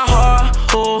when you not hard,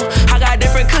 I got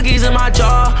different cookies in my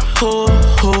jar,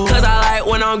 Cause I like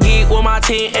when I'm geek with my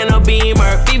team in a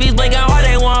beamer. BB's blinking hard,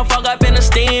 they wanna fuck up in a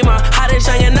steamer. Hottest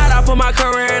youngin' out, I put my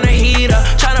career in a heater.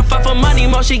 Tryna fuck for money,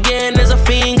 most she gettin' is a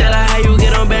fiend. Tell her how you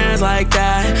get on bands like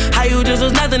that. How you just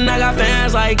was nothing, I got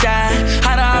fans like that.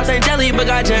 How the hops ain't jelly but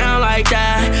got jam like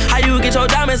that. How you get your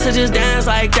diamonds to just dance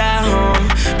like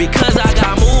that, Because I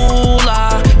got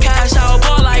moolah. Cash out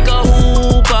ball like a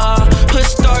hooper. Push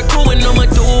start cooling no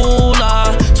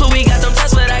medulla. So we got them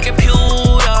tests for that computer.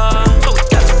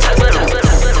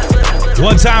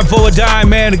 One time for a dime,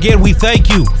 man. Again, we thank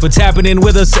you for tapping in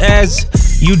with us as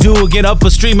you do. Again, up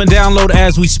for stream and download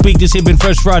as we speak. This has been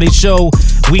Fresh Friday Show,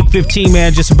 week 15,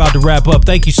 man. Just about to wrap up.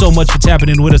 Thank you so much for tapping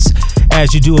in with us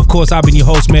as you do. Of course, I've been your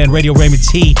host, man, Radio Raymond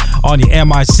T on your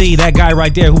MIC. That guy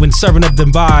right there who been serving up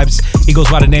them vibes, he goes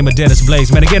by the name of Dennis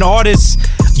Blaze, man. Again, artists,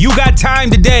 you got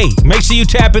time today. Make sure you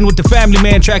tap in with the family,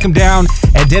 man. Track him down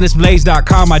at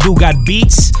DennisBlaze.com. I do got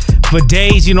beats for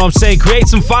days, you know what I'm saying? Create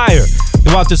some fire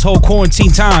throughout this whole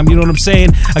quarantine time, you know what I'm saying?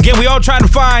 Again, we all trying to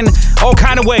find all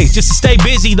kind of ways just to stay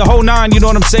busy, the whole nine, you know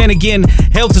what I'm saying? Again,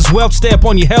 health is wealth. Stay up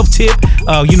on your health tip.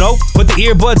 Put the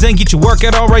earbuds in, get your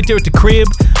workout on right there at the crib.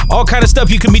 All kind of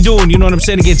stuff you can be doing, you know what I'm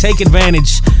saying? Again, take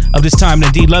advantage of this time. And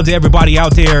indeed, love to everybody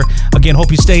out there. Again, hope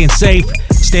you're staying safe,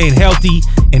 staying healthy,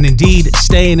 and indeed,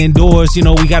 staying indoors. You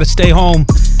know, we got to stay home.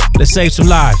 Let's save some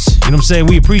lives. You know what I'm saying?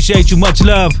 We appreciate you. Much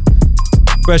love.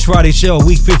 Fresh Friday Show,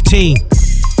 week 15.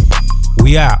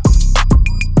 We out.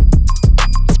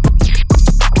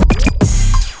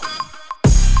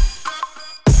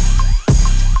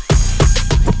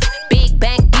 Big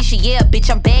bang, bitch, yeah, bitch,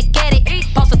 I'm back at it.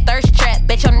 Post a thirst trap,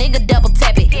 bet your nigga double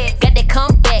tap it. Got that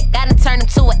comeback, gotta turn him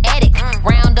to an addict.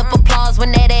 Round up applause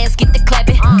when that ass get the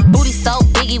clapping. Booty so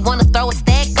big, he wanna throw a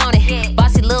stack on it.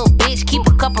 Bossy little bitch, keep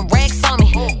a couple racks on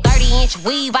me. 30-inch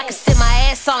weave, I can sit my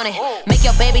ass on it. Make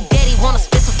your baby daddy wanna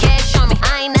spit some cash on me.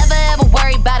 I ain't never ever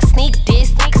worried about a sneak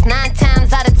diss. Cause 9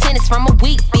 times out of 10 it's from a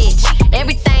weak bitch.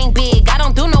 Everything big, I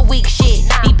don't do no weak shit.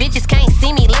 These bitches can't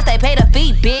see me unless they pay the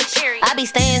fee, bitch. I be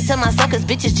staying to myself cause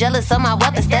bitches jealous of my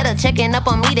wealth. Instead of checking up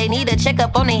on me, they need a check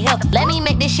up on their health. Let me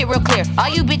make this shit real clear. All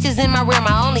you bitches in my rear,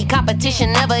 my only competition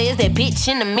ever is that bitch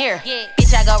in the mirror.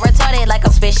 Bitch, I go retarded like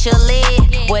I'm special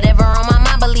ed. Whatever on my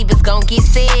mind, believe it's gon' get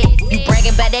said. You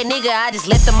bragging about that nigga, I just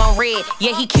left him on red.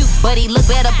 Yeah, he cute, but he look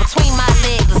better between my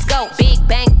legs. Let's go. Big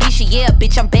bang, bitch, yeah,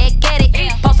 bitch, I'm back at it.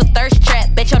 Post a thirst trap,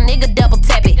 bet your nigga double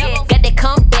tap it. Got that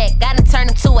comeback, gotta turn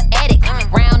him to an addict.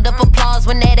 Round up applause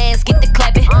when that ass get the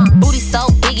clapping. Booty so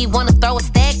big, he wanna throw a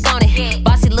stack on it.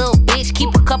 Bossy little bitch,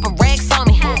 keep a couple racks on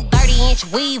me. 30-inch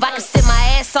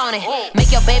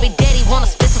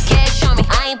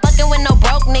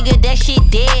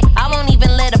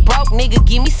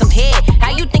some head.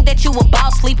 How you think that you a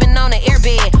boss sleeping on an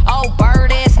airbed? Oh,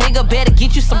 bird ass nigga, better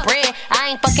get you some bread. I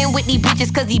ain't fucking with these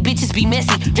bitches cause these bitches be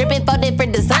messy. Dripping for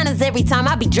different designers every time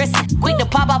I be dressing. Quick to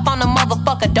pop off on the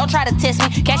motherfucker, don't try to test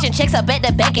me. Cashing checks up at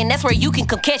the bank and that's where you can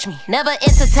come catch me. Never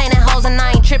entertaining hoes and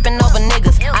I ain't tripping over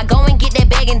niggas. I go and get that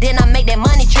bag and then I make that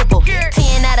money triple.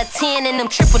 10 out of 10 and them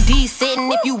triple D's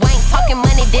sitting. If you ain't talking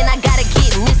money, then I gotta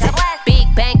get missing. Big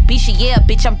bank, bitch, yeah,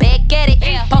 bitch, I'm back at it.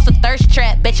 Post a thirst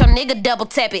trap, bet your nigga double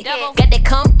tap it. Got that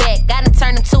comeback, gotta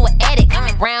turn him to an addict.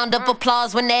 Round up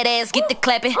applause when that ass get the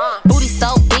clapping. Booty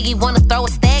so big, he wanna throw a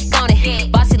stack on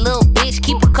it. Bossy little bitch,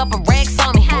 keep a couple racks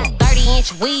on me.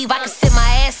 30-inch weave, I can sit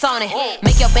my ass on it.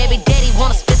 Make your baby daddy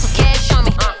wanna spit some cash on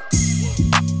me.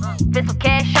 Spit some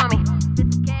cash on me.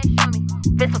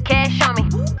 Spit some cash on me.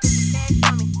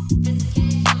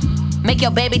 Make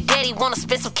your baby daddy wanna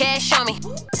spit some cash on me.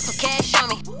 Some cash on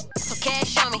me. Some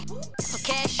cash on me. Some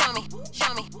cash on me.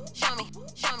 Show me. Show me.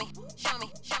 Show me. Show me.